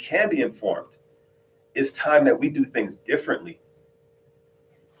ways that we can be informed, it's time that we do things differently.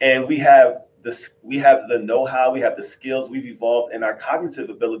 And we have the know-how, we have the skills, we've evolved, and our cognitive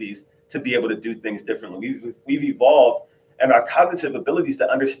abilities to be able to do things differently. We've evolved, and our cognitive abilities to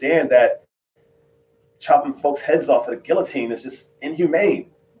understand that chopping folks' heads off at a guillotine is just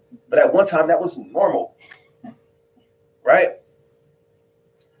inhumane. But at one time, that was normal, right?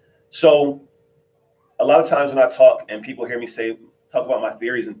 So a lot of times when I talk and people hear me talk about my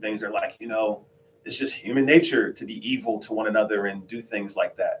theories and things, they're like, it's just human nature to be evil to one another and do things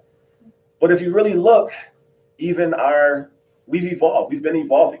like that. But if you really look, we've evolved, we've been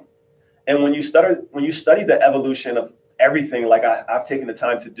evolving. And when you study the evolution of everything, like I've taken the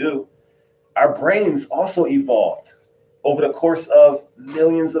time to do, our brains also evolved over the course of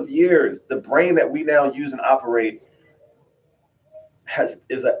millions of years. The brain that we now use and operate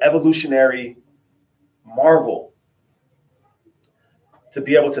is an evolutionary marvel. To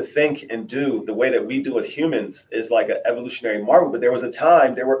be able to think and do the way that we do as humans is like an evolutionary marvel. But there was a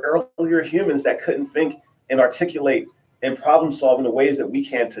time, there were earlier humans that couldn't think and articulate and problem solve in the ways that we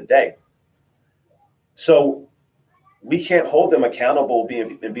can today. So we can't hold them accountable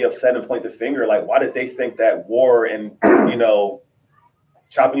and be upset and point the finger like, why did they think that war and,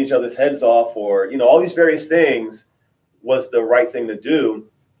 chopping each other's heads off or, all these various things was the right thing to do.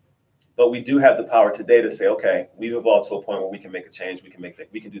 But we do have the power today to say, okay, we've evolved to a point where we can make a change. We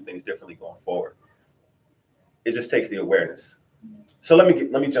can do things differently going forward. It just takes the awareness. So let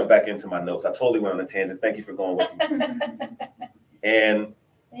me jump back into my notes. I totally went on a tangent. Thank you for going with me. And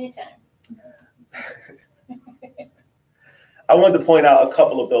anytime. I wanted to point out a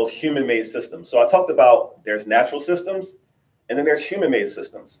couple of those human-made systems. So I talked about there's natural systems and then there's human-made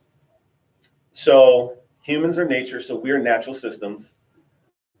systems. So humans are nature, so we're natural systems.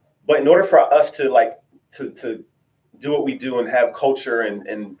 But in order for us to do what we do and have culture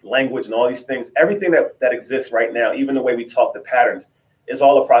and language and all these things, everything that exists right now, even the way we talk, the patterns, is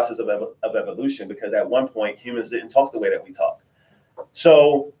all a process of evolution, because at one point humans didn't talk the way that we talk.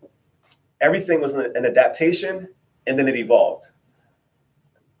 So everything was an adaptation, and then it evolved.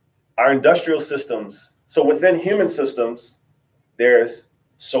 Our industrial systems, so within human systems, there's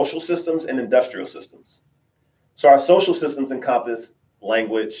social systems and industrial systems. So our social systems encompass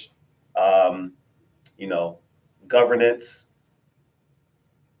language, governance,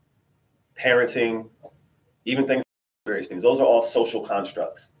 parenting, even various things. Those are all social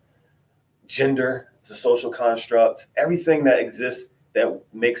constructs. Gender is a social construct. Everything that exists that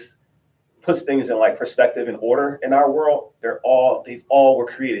puts things in like perspective and order in our world, they all were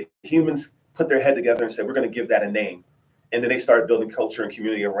created. Humans put their head together and said, we're going to give that a name. And then they started building culture and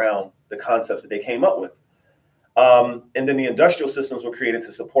community around the concepts that they came up with. And then the industrial systems were created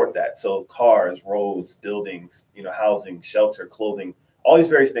to support that. So cars, roads, buildings, housing, shelter, clothing, all these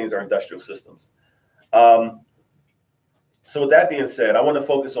various things are industrial systems. So with that being said, I want to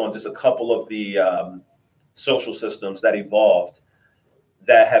focus on just a couple of the social systems that evolved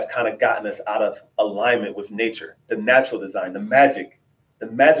that have kind of gotten us out of alignment with nature, the natural design, the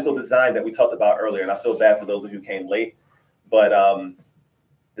magical design that we talked about earlier. And I feel bad for those of you who came late, but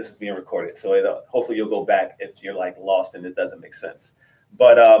this is being recorded. So hopefully you'll go back if you're like lost and this doesn't make sense.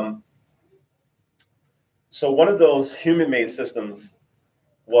 But so one of those human-made systems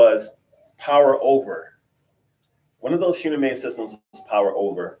was power over. One of those human-made systems was power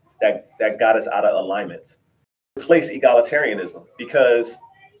over that got us out of alignment. Replace egalitarianism, because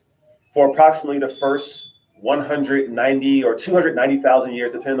for approximately the first 190 or 290,000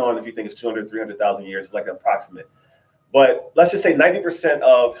 years, depending on if you think it's 200, 300,000 years, like an approximate. But let's just say 90%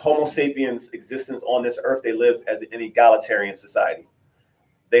 of Homo sapiens' existence on this earth, they lived as an egalitarian society.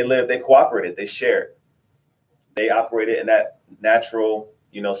 They cooperated, they shared. They operated in that natural,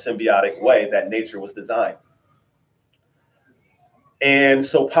 symbiotic way that nature was designed. And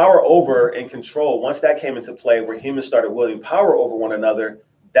so power over and control, once that came into play, where humans started wielding power over one another,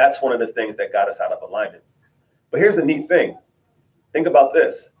 that's one of the things that got us out of alignment. But here's the neat thing. Think about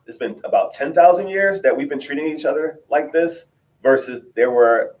this. It's been about 10,000 years that we've been treating each other like this, versus there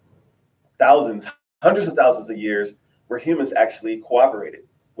were thousands, hundreds of thousands of years where humans actually cooperated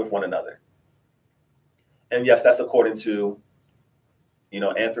with one another. And yes, that's according to,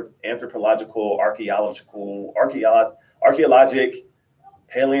 anthropological, archaeologic,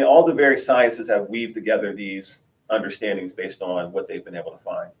 Paleo, all the various sciences have weaved together these understandings based on what they've been able to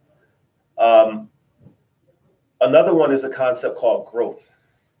find. Another one is a concept called growth,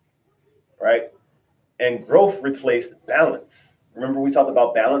 right? And growth replaced balance. Remember we talked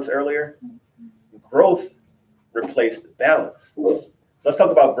about balance earlier? Growth replaced balance. So let's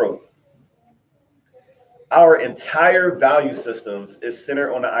talk about growth. Our entire value systems is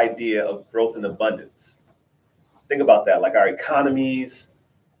centered on the idea of growth and abundance. Think about that, like our economies,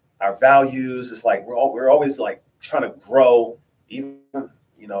 our values. It's like we're always like trying to grow. Even,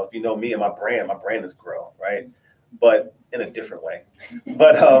 if you know me and my brand is grow, right? But in a different way.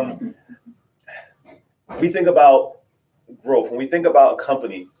 But we think about growth. When we think about a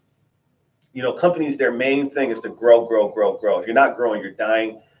company, companies, their main thing is to grow. If you're not growing, you're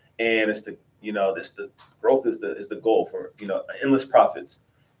dying. And it's the growth is the goal for, endless profits.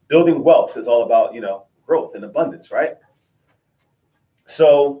 Building wealth is all about, growth and abundance, right?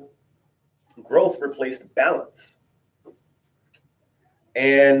 So growth replaced balance.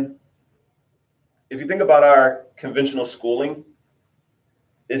 And if you think about our conventional schooling,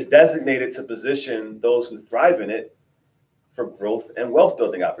 it's designated to position those who thrive in it for growth and wealth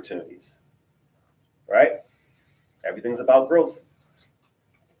building opportunities, right? Everything's about growth.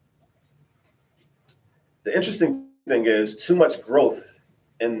 The interesting thing is too much growth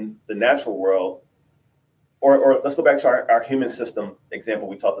in the natural world, or let's go back to our human system example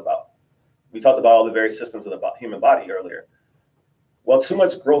we talked about. We talked about all the various systems of the human body earlier. Well, too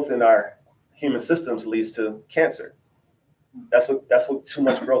much growth in our human systems leads to cancer. That's what too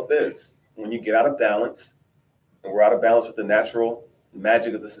much growth is. When you get out of balance, and we're out of balance with the natural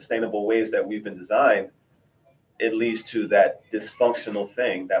magic of the sustainable ways that we've been designed, it leads to that dysfunctional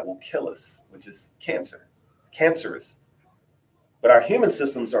thing that will kill us, which is cancer. It's cancerous. But our human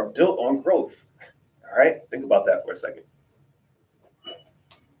systems are built on growth. All right, think about that for a second.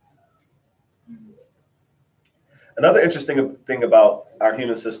 Another interesting thing about our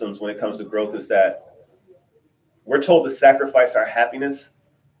human systems when it comes to growth is that we're told to sacrifice our happiness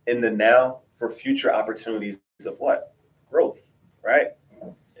in the now for future opportunities of what? Growth, right?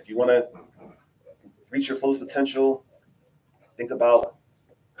 If you want to reach your fullest potential, think about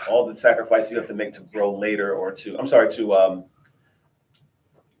all the sacrifice you have to make to grow later, or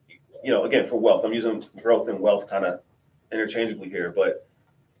again, for wealth. I'm using growth and wealth kind of interchangeably here, but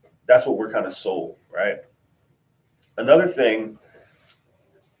that's what we're kind of sold, right? Another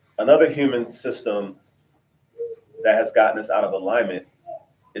human system that has gotten us out of alignment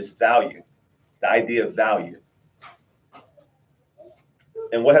is value, the idea of value.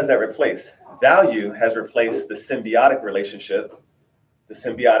 And what has that replaced? Value has replaced the symbiotic relationship, the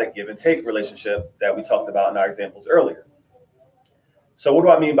symbiotic give and take relationship that we talked about in our examples earlier. So what do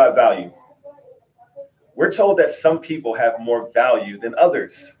I mean by value? We're told that some people have more value than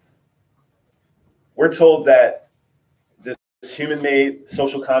others. We're told that this human-made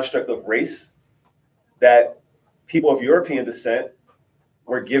social construct of race, that people of European descent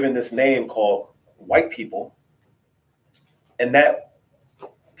were given this name called white people, and that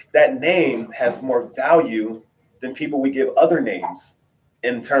name has more value then people we give other names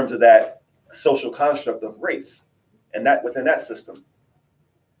in terms of that social construct of race, and that within that system.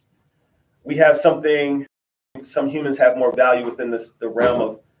 We have something, some humans have more value within the realm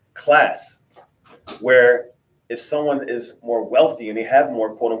of class, where if someone is more wealthy and they have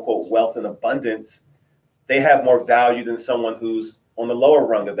more quote unquote wealth and abundance, they have more value than someone who's on the lower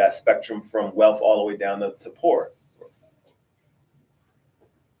rung of that spectrum from wealth all the way down to poor.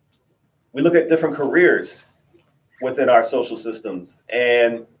 We look at different careers within our social systems,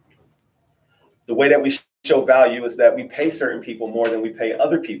 and the way that we show value is that we pay certain people more than we pay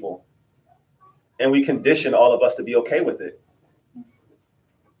other people, and we condition all of us to be okay with it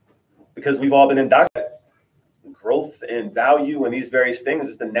because we've all been indoctrinated. Growth and value and these various things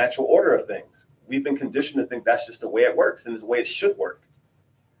is the natural order of things. We've been conditioned to think that's just the way it works and it's the way it should work.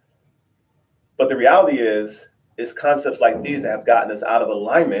 But the reality is concepts like these that have gotten us out of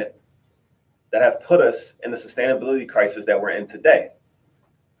alignment, that have put us in the sustainability crisis that we're in today.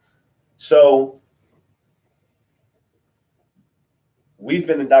 So we've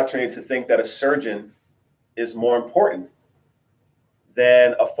been indoctrinated to think that a surgeon is more important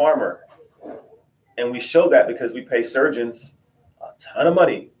than a farmer. And we show that because we pay surgeons a ton of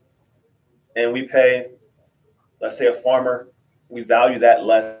money. And we pay, let's say, a farmer, we value that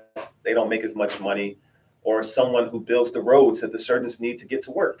less. They don't make as much money. Or someone who builds the roads that the surgeons need to get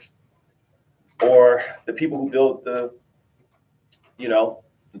to work. Or the people who build the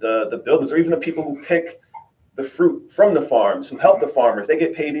buildings, or even the people who pick the fruit from the farms, who help the farmers, they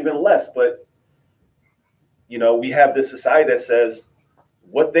get paid even less. But, we have this society that says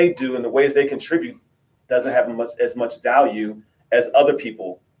what they do and the ways they contribute doesn't have as much value as other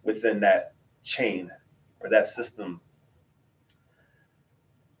people within that chain or that system.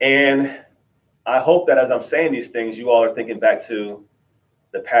 And I hope that as I'm saying these things, you all are thinking back to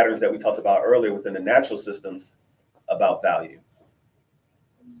the patterns that we talked about earlier within the natural systems about value.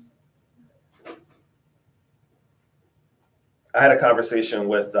 I had a conversation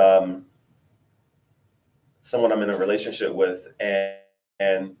with someone I'm in a relationship with,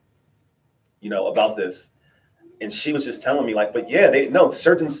 and about this, and she was just telling me but yeah,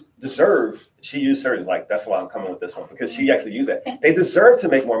 surgeons deserve. She used surgeons, that's why I'm coming with this one, because she actually used that. They deserve to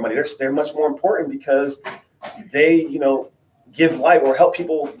make more money. They're much more important because they give life or help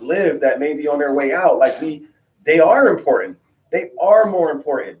people live that may be on their way out. They are important. They are more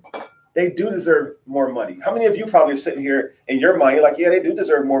important. They do deserve more money. How many of you probably are sitting here in your mind, you're like, yeah, they do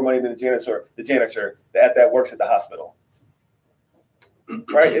deserve more money than the janitor that works at the hospital.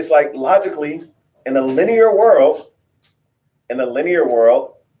 Right? It's logically, in a linear world,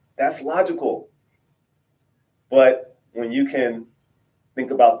 that's logical. But when you can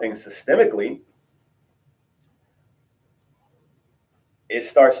think about things systemically, it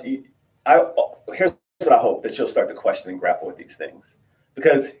starts. Here's what I hope, that you'll start to question and grapple with these things.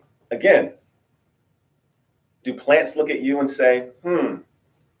 Because again, do plants look at you and say,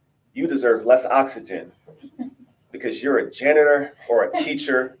 you deserve less oxygen because you're a janitor or a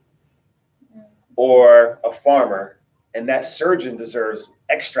teacher or a farmer, and that surgeon deserves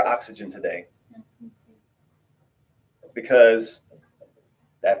extra oxygen today because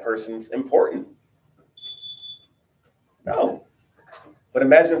that person's important? No. But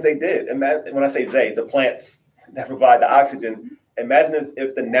imagine if they did. Imagine, when I say they, the plants that provide the oxygen, imagine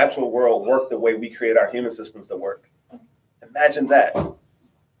if the natural world worked the way we create our human systems to work. Imagine that.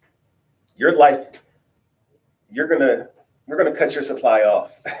 Your life, we're gonna cut your supply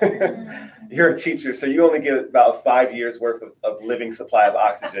off. You're a teacher, so you only get about 5 years worth of living supply of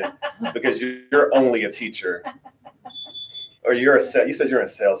oxygen because you're only a teacher. Or you said you're in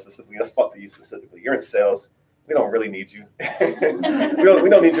sales specifically. Let's talk to you specifically. You're in sales. We don't really need you. we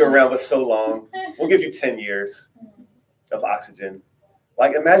don't need you around for so long. We'll give you 10 years of oxygen.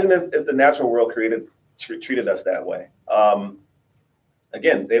 Imagine if the natural world treated us that way.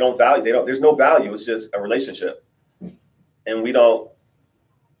 Again, there's no value. It's just a relationship. And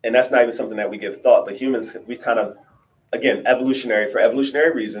and that's not even something that we give thought, but humans, we kind of, again, for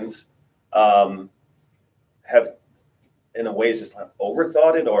evolutionary reasons, have in a way just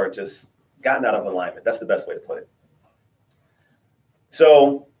overthought it or just gotten out of alignment. That's the best way to put it.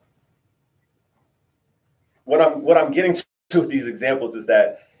 So what I'm getting to with these examples is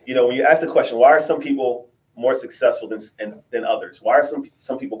that, when you ask the question, why are some people more successful than others? Why are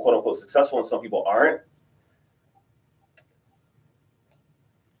some people quote unquote successful and some people aren't?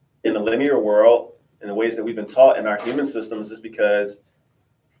 In the linear world, in the ways that we've been taught in our human systems, is because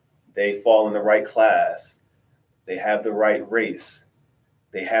they fall in the right class, they have the right race,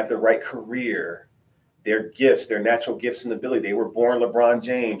 they have the right career, their gifts, their natural gifts and ability. They were born LeBron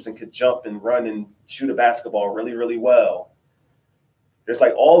James and could jump and run and shoot a basketball really, really well. There's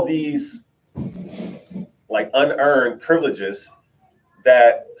like all these like unearned privileges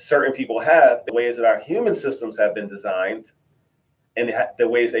that certain people have, the ways that our human systems have been designed and the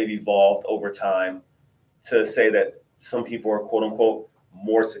ways they've evolved over time to say that some people are quote unquote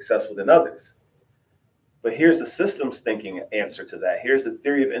more successful than others. But here's the systems thinking answer to that. Here's the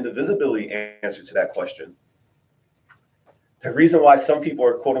theory of indivisibility answer to that question. The reason why some people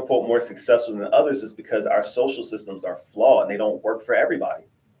are quote unquote more successful than others is because our social systems are flawed and they don't work for everybody.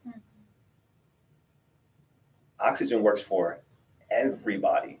 Oxygen works for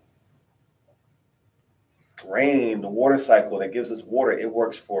everybody. Rain, the water cycle that gives us water, it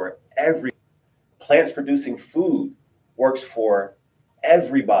works for every. Plants producing food works for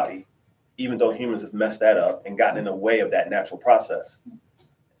everybody, even though humans have messed that up and gotten in the way of that natural process.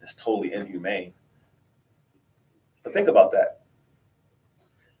 It's totally inhumane. But think about that.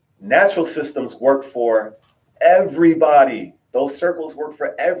 Natural systems work for everybody. Those circles work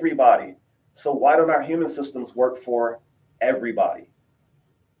for everybody. So why don't our human systems work for everybody?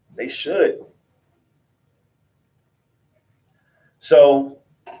 They should. So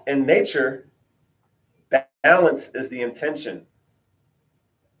in nature, balance is the intention.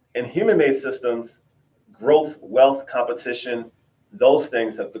 In human-made systems, growth, wealth, competition, those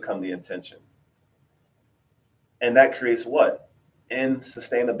things have become the intention. And that creates what?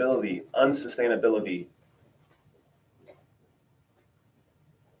 Insustainability, unsustainability.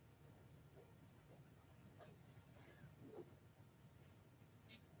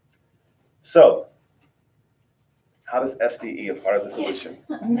 So, how does SDE a part of the solution?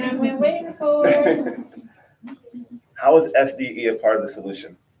 Yes. I've been waiting for. How is SDE a part of the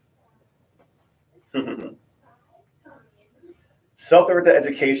solution? Self-directed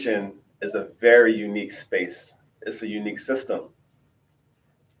education is a very unique space. It's a unique system.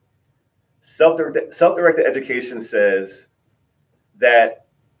 Self-directed education says that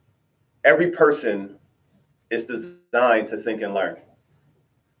every person is designed to think and learn.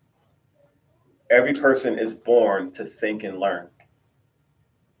 Every person is born to think and learn.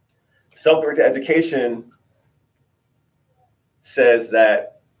 Self-directed education says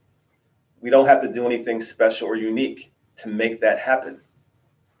that we don't have to do anything special or unique to make that happen.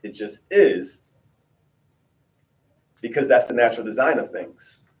 It just is, because that's the natural design of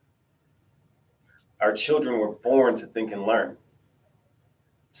things. Our children were born to think and learn.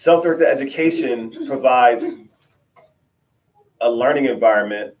 Self-directed education provides a learning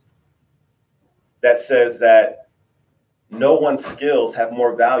environment that says that no one's skills have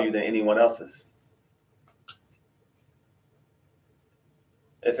more value than anyone else's.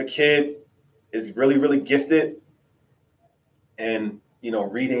 If a kid is really, really gifted in,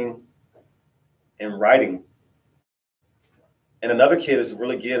 reading and writing, and another kid is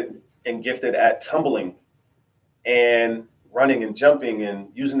really good and gifted at tumbling and running and jumping and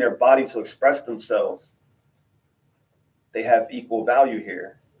using their body to express themselves, they have equal value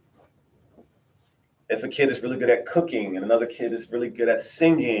here. If a kid is really good at cooking and another kid is really good at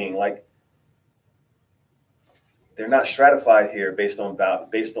singing, like, they're not stratified here based on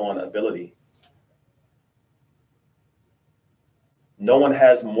ability. No one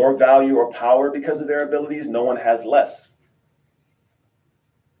has more value or power because of their abilities. No one has less.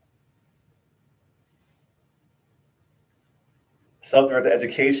 Self-directed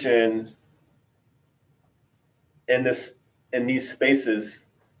education in these spaces,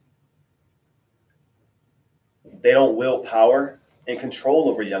 they don't wield power and control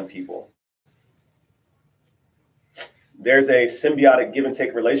over young people. There's a symbiotic give and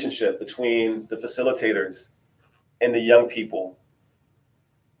take relationship between the facilitators and the young people.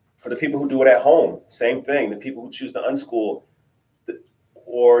 For the people who do it at home, same thing. The people who choose to unschool,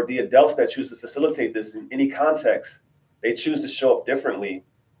 or the adults that choose to facilitate this in any context, they choose to show up differently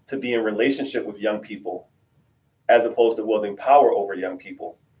to be in relationship with young people, as opposed to wielding power over young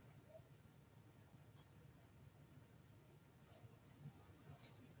people.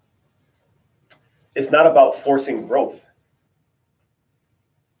 It's not about forcing growth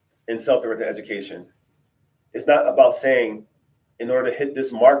in self-directed education. It's not about saying, in order to hit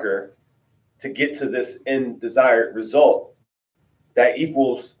this marker, to get to this end desired result that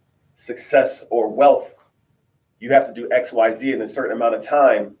equals success or wealth, you have to do X, Y, Z in a certain amount of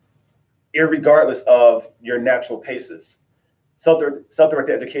time, irregardless of your natural paces.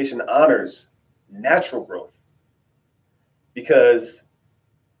 Self-directed education honors natural growth, because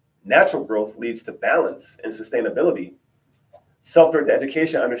natural growth leads to balance and sustainability. Self-directed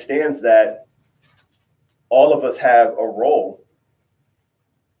education understands that all of us have a role,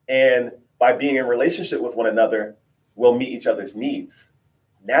 and by being in relationship with one another, we'll meet each other's needs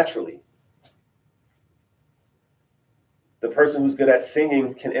naturally. The person who's good at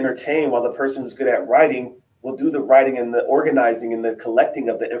singing can entertain, while the person who's good at writing will do the writing and the organizing and the collecting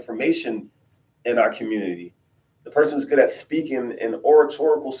of the information in our community. The person who's good at speaking and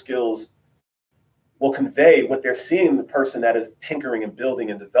oratorical skills will convey what they're seeing, the person that is tinkering and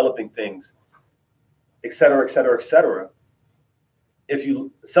building and developing things, et cetera, et cetera, et cetera. If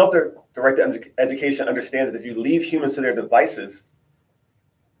you self-directed education understands that if you leave humans to their devices,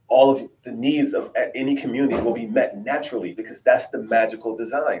 all of the needs of any community will be met naturally, because that's the magical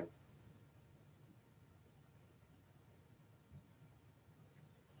design.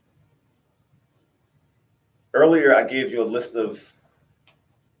 Earlier, I gave you a list of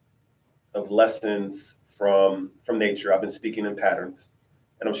lessons from nature. I've been speaking in patterns,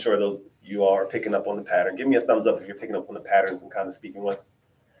 and I'm sure those you all are picking up on the pattern. Give me a thumbs up if you're picking up on the patterns I'm kind of speaking with.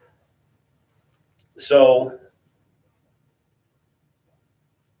 So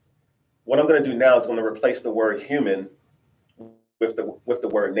what I'm going to do now is going to replace the word human with the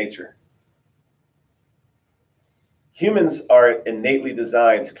word nature. Humans are innately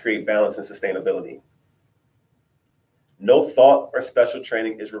designed to create balance and sustainability. No thought or special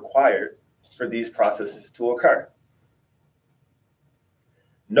training is required for these processes to occur.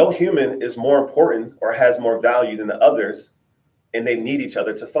 No human is more important or has more value than the others, and they need each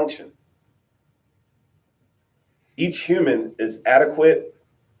other to function. Each human is adequate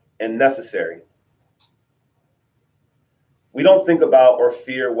and necessary. We don't think about or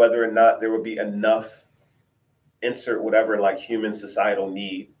fear whether or not there will be enough, insert whatever, like human societal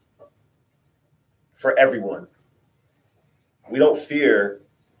need for everyone. We don't fear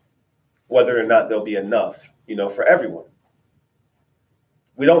whether or not there'll be enough, for everyone.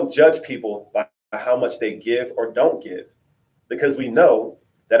 We don't judge people by how much they give or don't give, because we know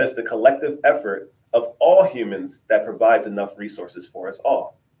that it's the collective effort of all humans that provides enough resources for us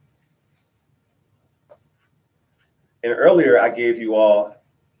all. And earlier, I gave you all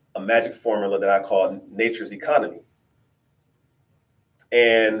a magic formula that I call nature's economy.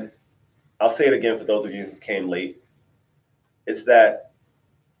 And I'll say it again for those of you who came late. It's that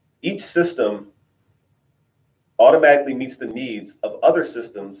each system automatically meets the needs of other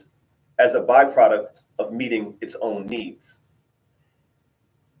systems as a byproduct of meeting its own needs.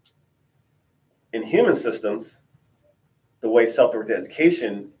 In human systems, the way self-directed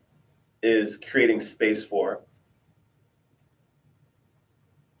education is creating space for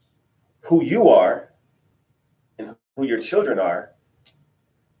who you are and who your children are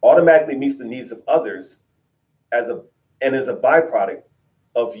automatically meets the needs of others and is a byproduct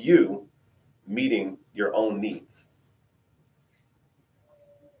of you meeting your own needs.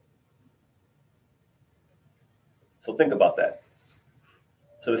 So think about that.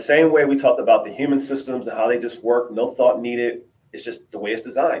 So the same way we talked about the human systems and how they just work, no thought needed, it's just the way it's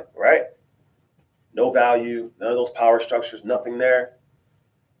designed, right? No value, none of those power structures, nothing there.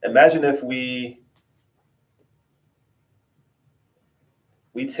 Imagine if we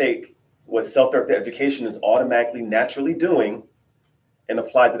take what self-directed education is automatically, naturally doing and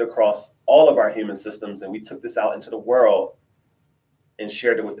applied it across all of our human systems, and we took this out into the world and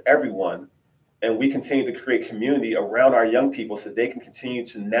shared it with everyone, and we continue to create community around our young people so they can continue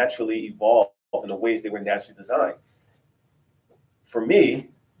to naturally evolve in the ways they were naturally designed. For me,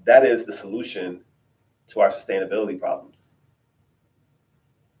 that is the solution to our sustainability problems.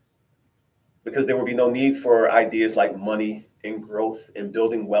 Because there will be no need for ideas like money and growth and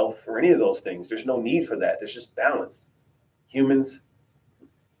building wealth or any of those things. There's no need for that. There's just balance. Humans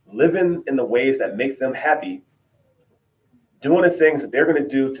living in the ways that make them happy, doing the things that they're going to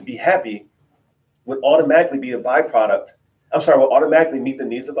do to be happy, would automatically be a byproduct. Will automatically meet the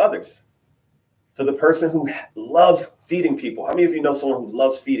needs of others. For the person who loves feeding people, how many of you know someone who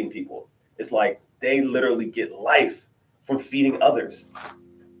loves feeding people? It's like they literally get life from feeding others.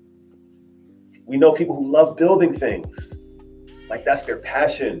 We know people who love building things. Like that's their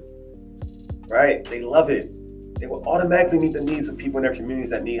passion, right? They love it. They will automatically meet the needs of people in their communities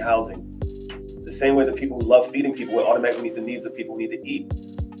that need housing. The same way that people who love feeding people will automatically meet the needs of people who need to eat.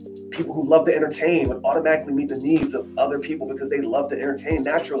 People who love to entertain would automatically meet the needs of other people because they love to entertain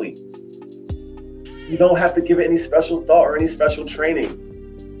naturally. You don't have to give it any special thought or any special training,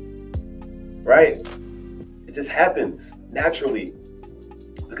 right? It just happens naturally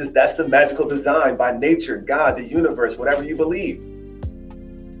because that's the magical design by nature, God, the universe, whatever you believe.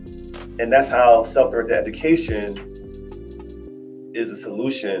 And that's how self-directed education is a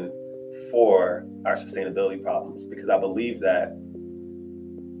solution for our sustainability problems, because I believe that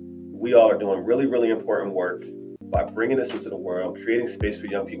we all are doing really, really important work by bringing this into the world, creating space for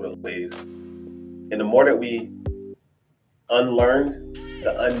young people to ways. And the more that we unlearn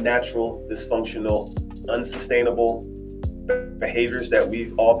the unnatural, dysfunctional, unsustainable behaviors that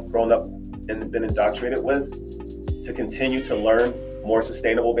we've all grown up and been indoctrinated with, to continue to learn more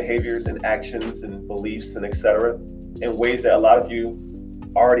sustainable behaviors and actions and beliefs and etc. in ways that a lot of you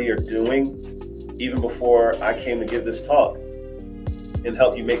already are doing even before I came to give this talk, and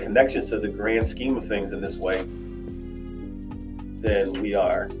help you make connections to the grand scheme of things in this way, then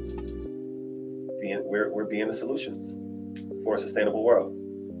we're being the solutions for a sustainable world.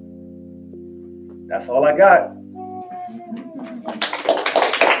 That's all I got.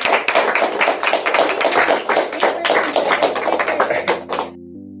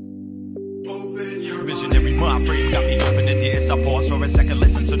 Visionary mind frame got me open and ears. I pause for a second,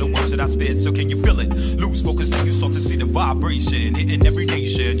 listen to the words that I spit. So can you feel it? Lose focus and you start to see the vibration hitting every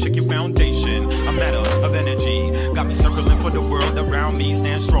nation. Check your foundation, a matter of energy. Got me circling for the world around me.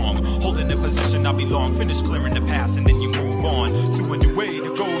 Stand strong, holding the position I belong. Finish clearing the past and then you move on to a new way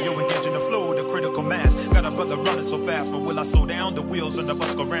to go. You're engaging the flow, the critical mass. Got a brother running so fast, but will I slow down? The wheels on the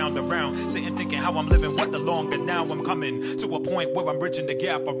bus go round and round. Sitting thinking how I'm living, what the longer. Now I'm coming to a point where I'm bridging the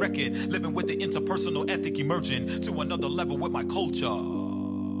gap. I reckon living with the interpersonal ethic, emerging to another level with my culture.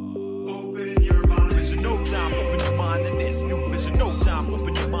 Open your mind. Vision, no time. Open your mind to this new vision. No time.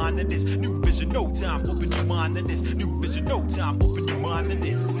 Open your mind to this new vision. No time. Open your mind to this new vision. No time. Open your mind to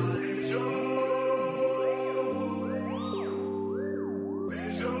this.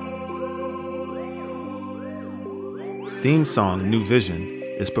 Theme song New Vision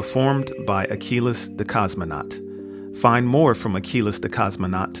is performed by Achilles the Cosmonaut. Find more from Achilles the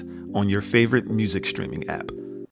Cosmonaut on your favorite music streaming app.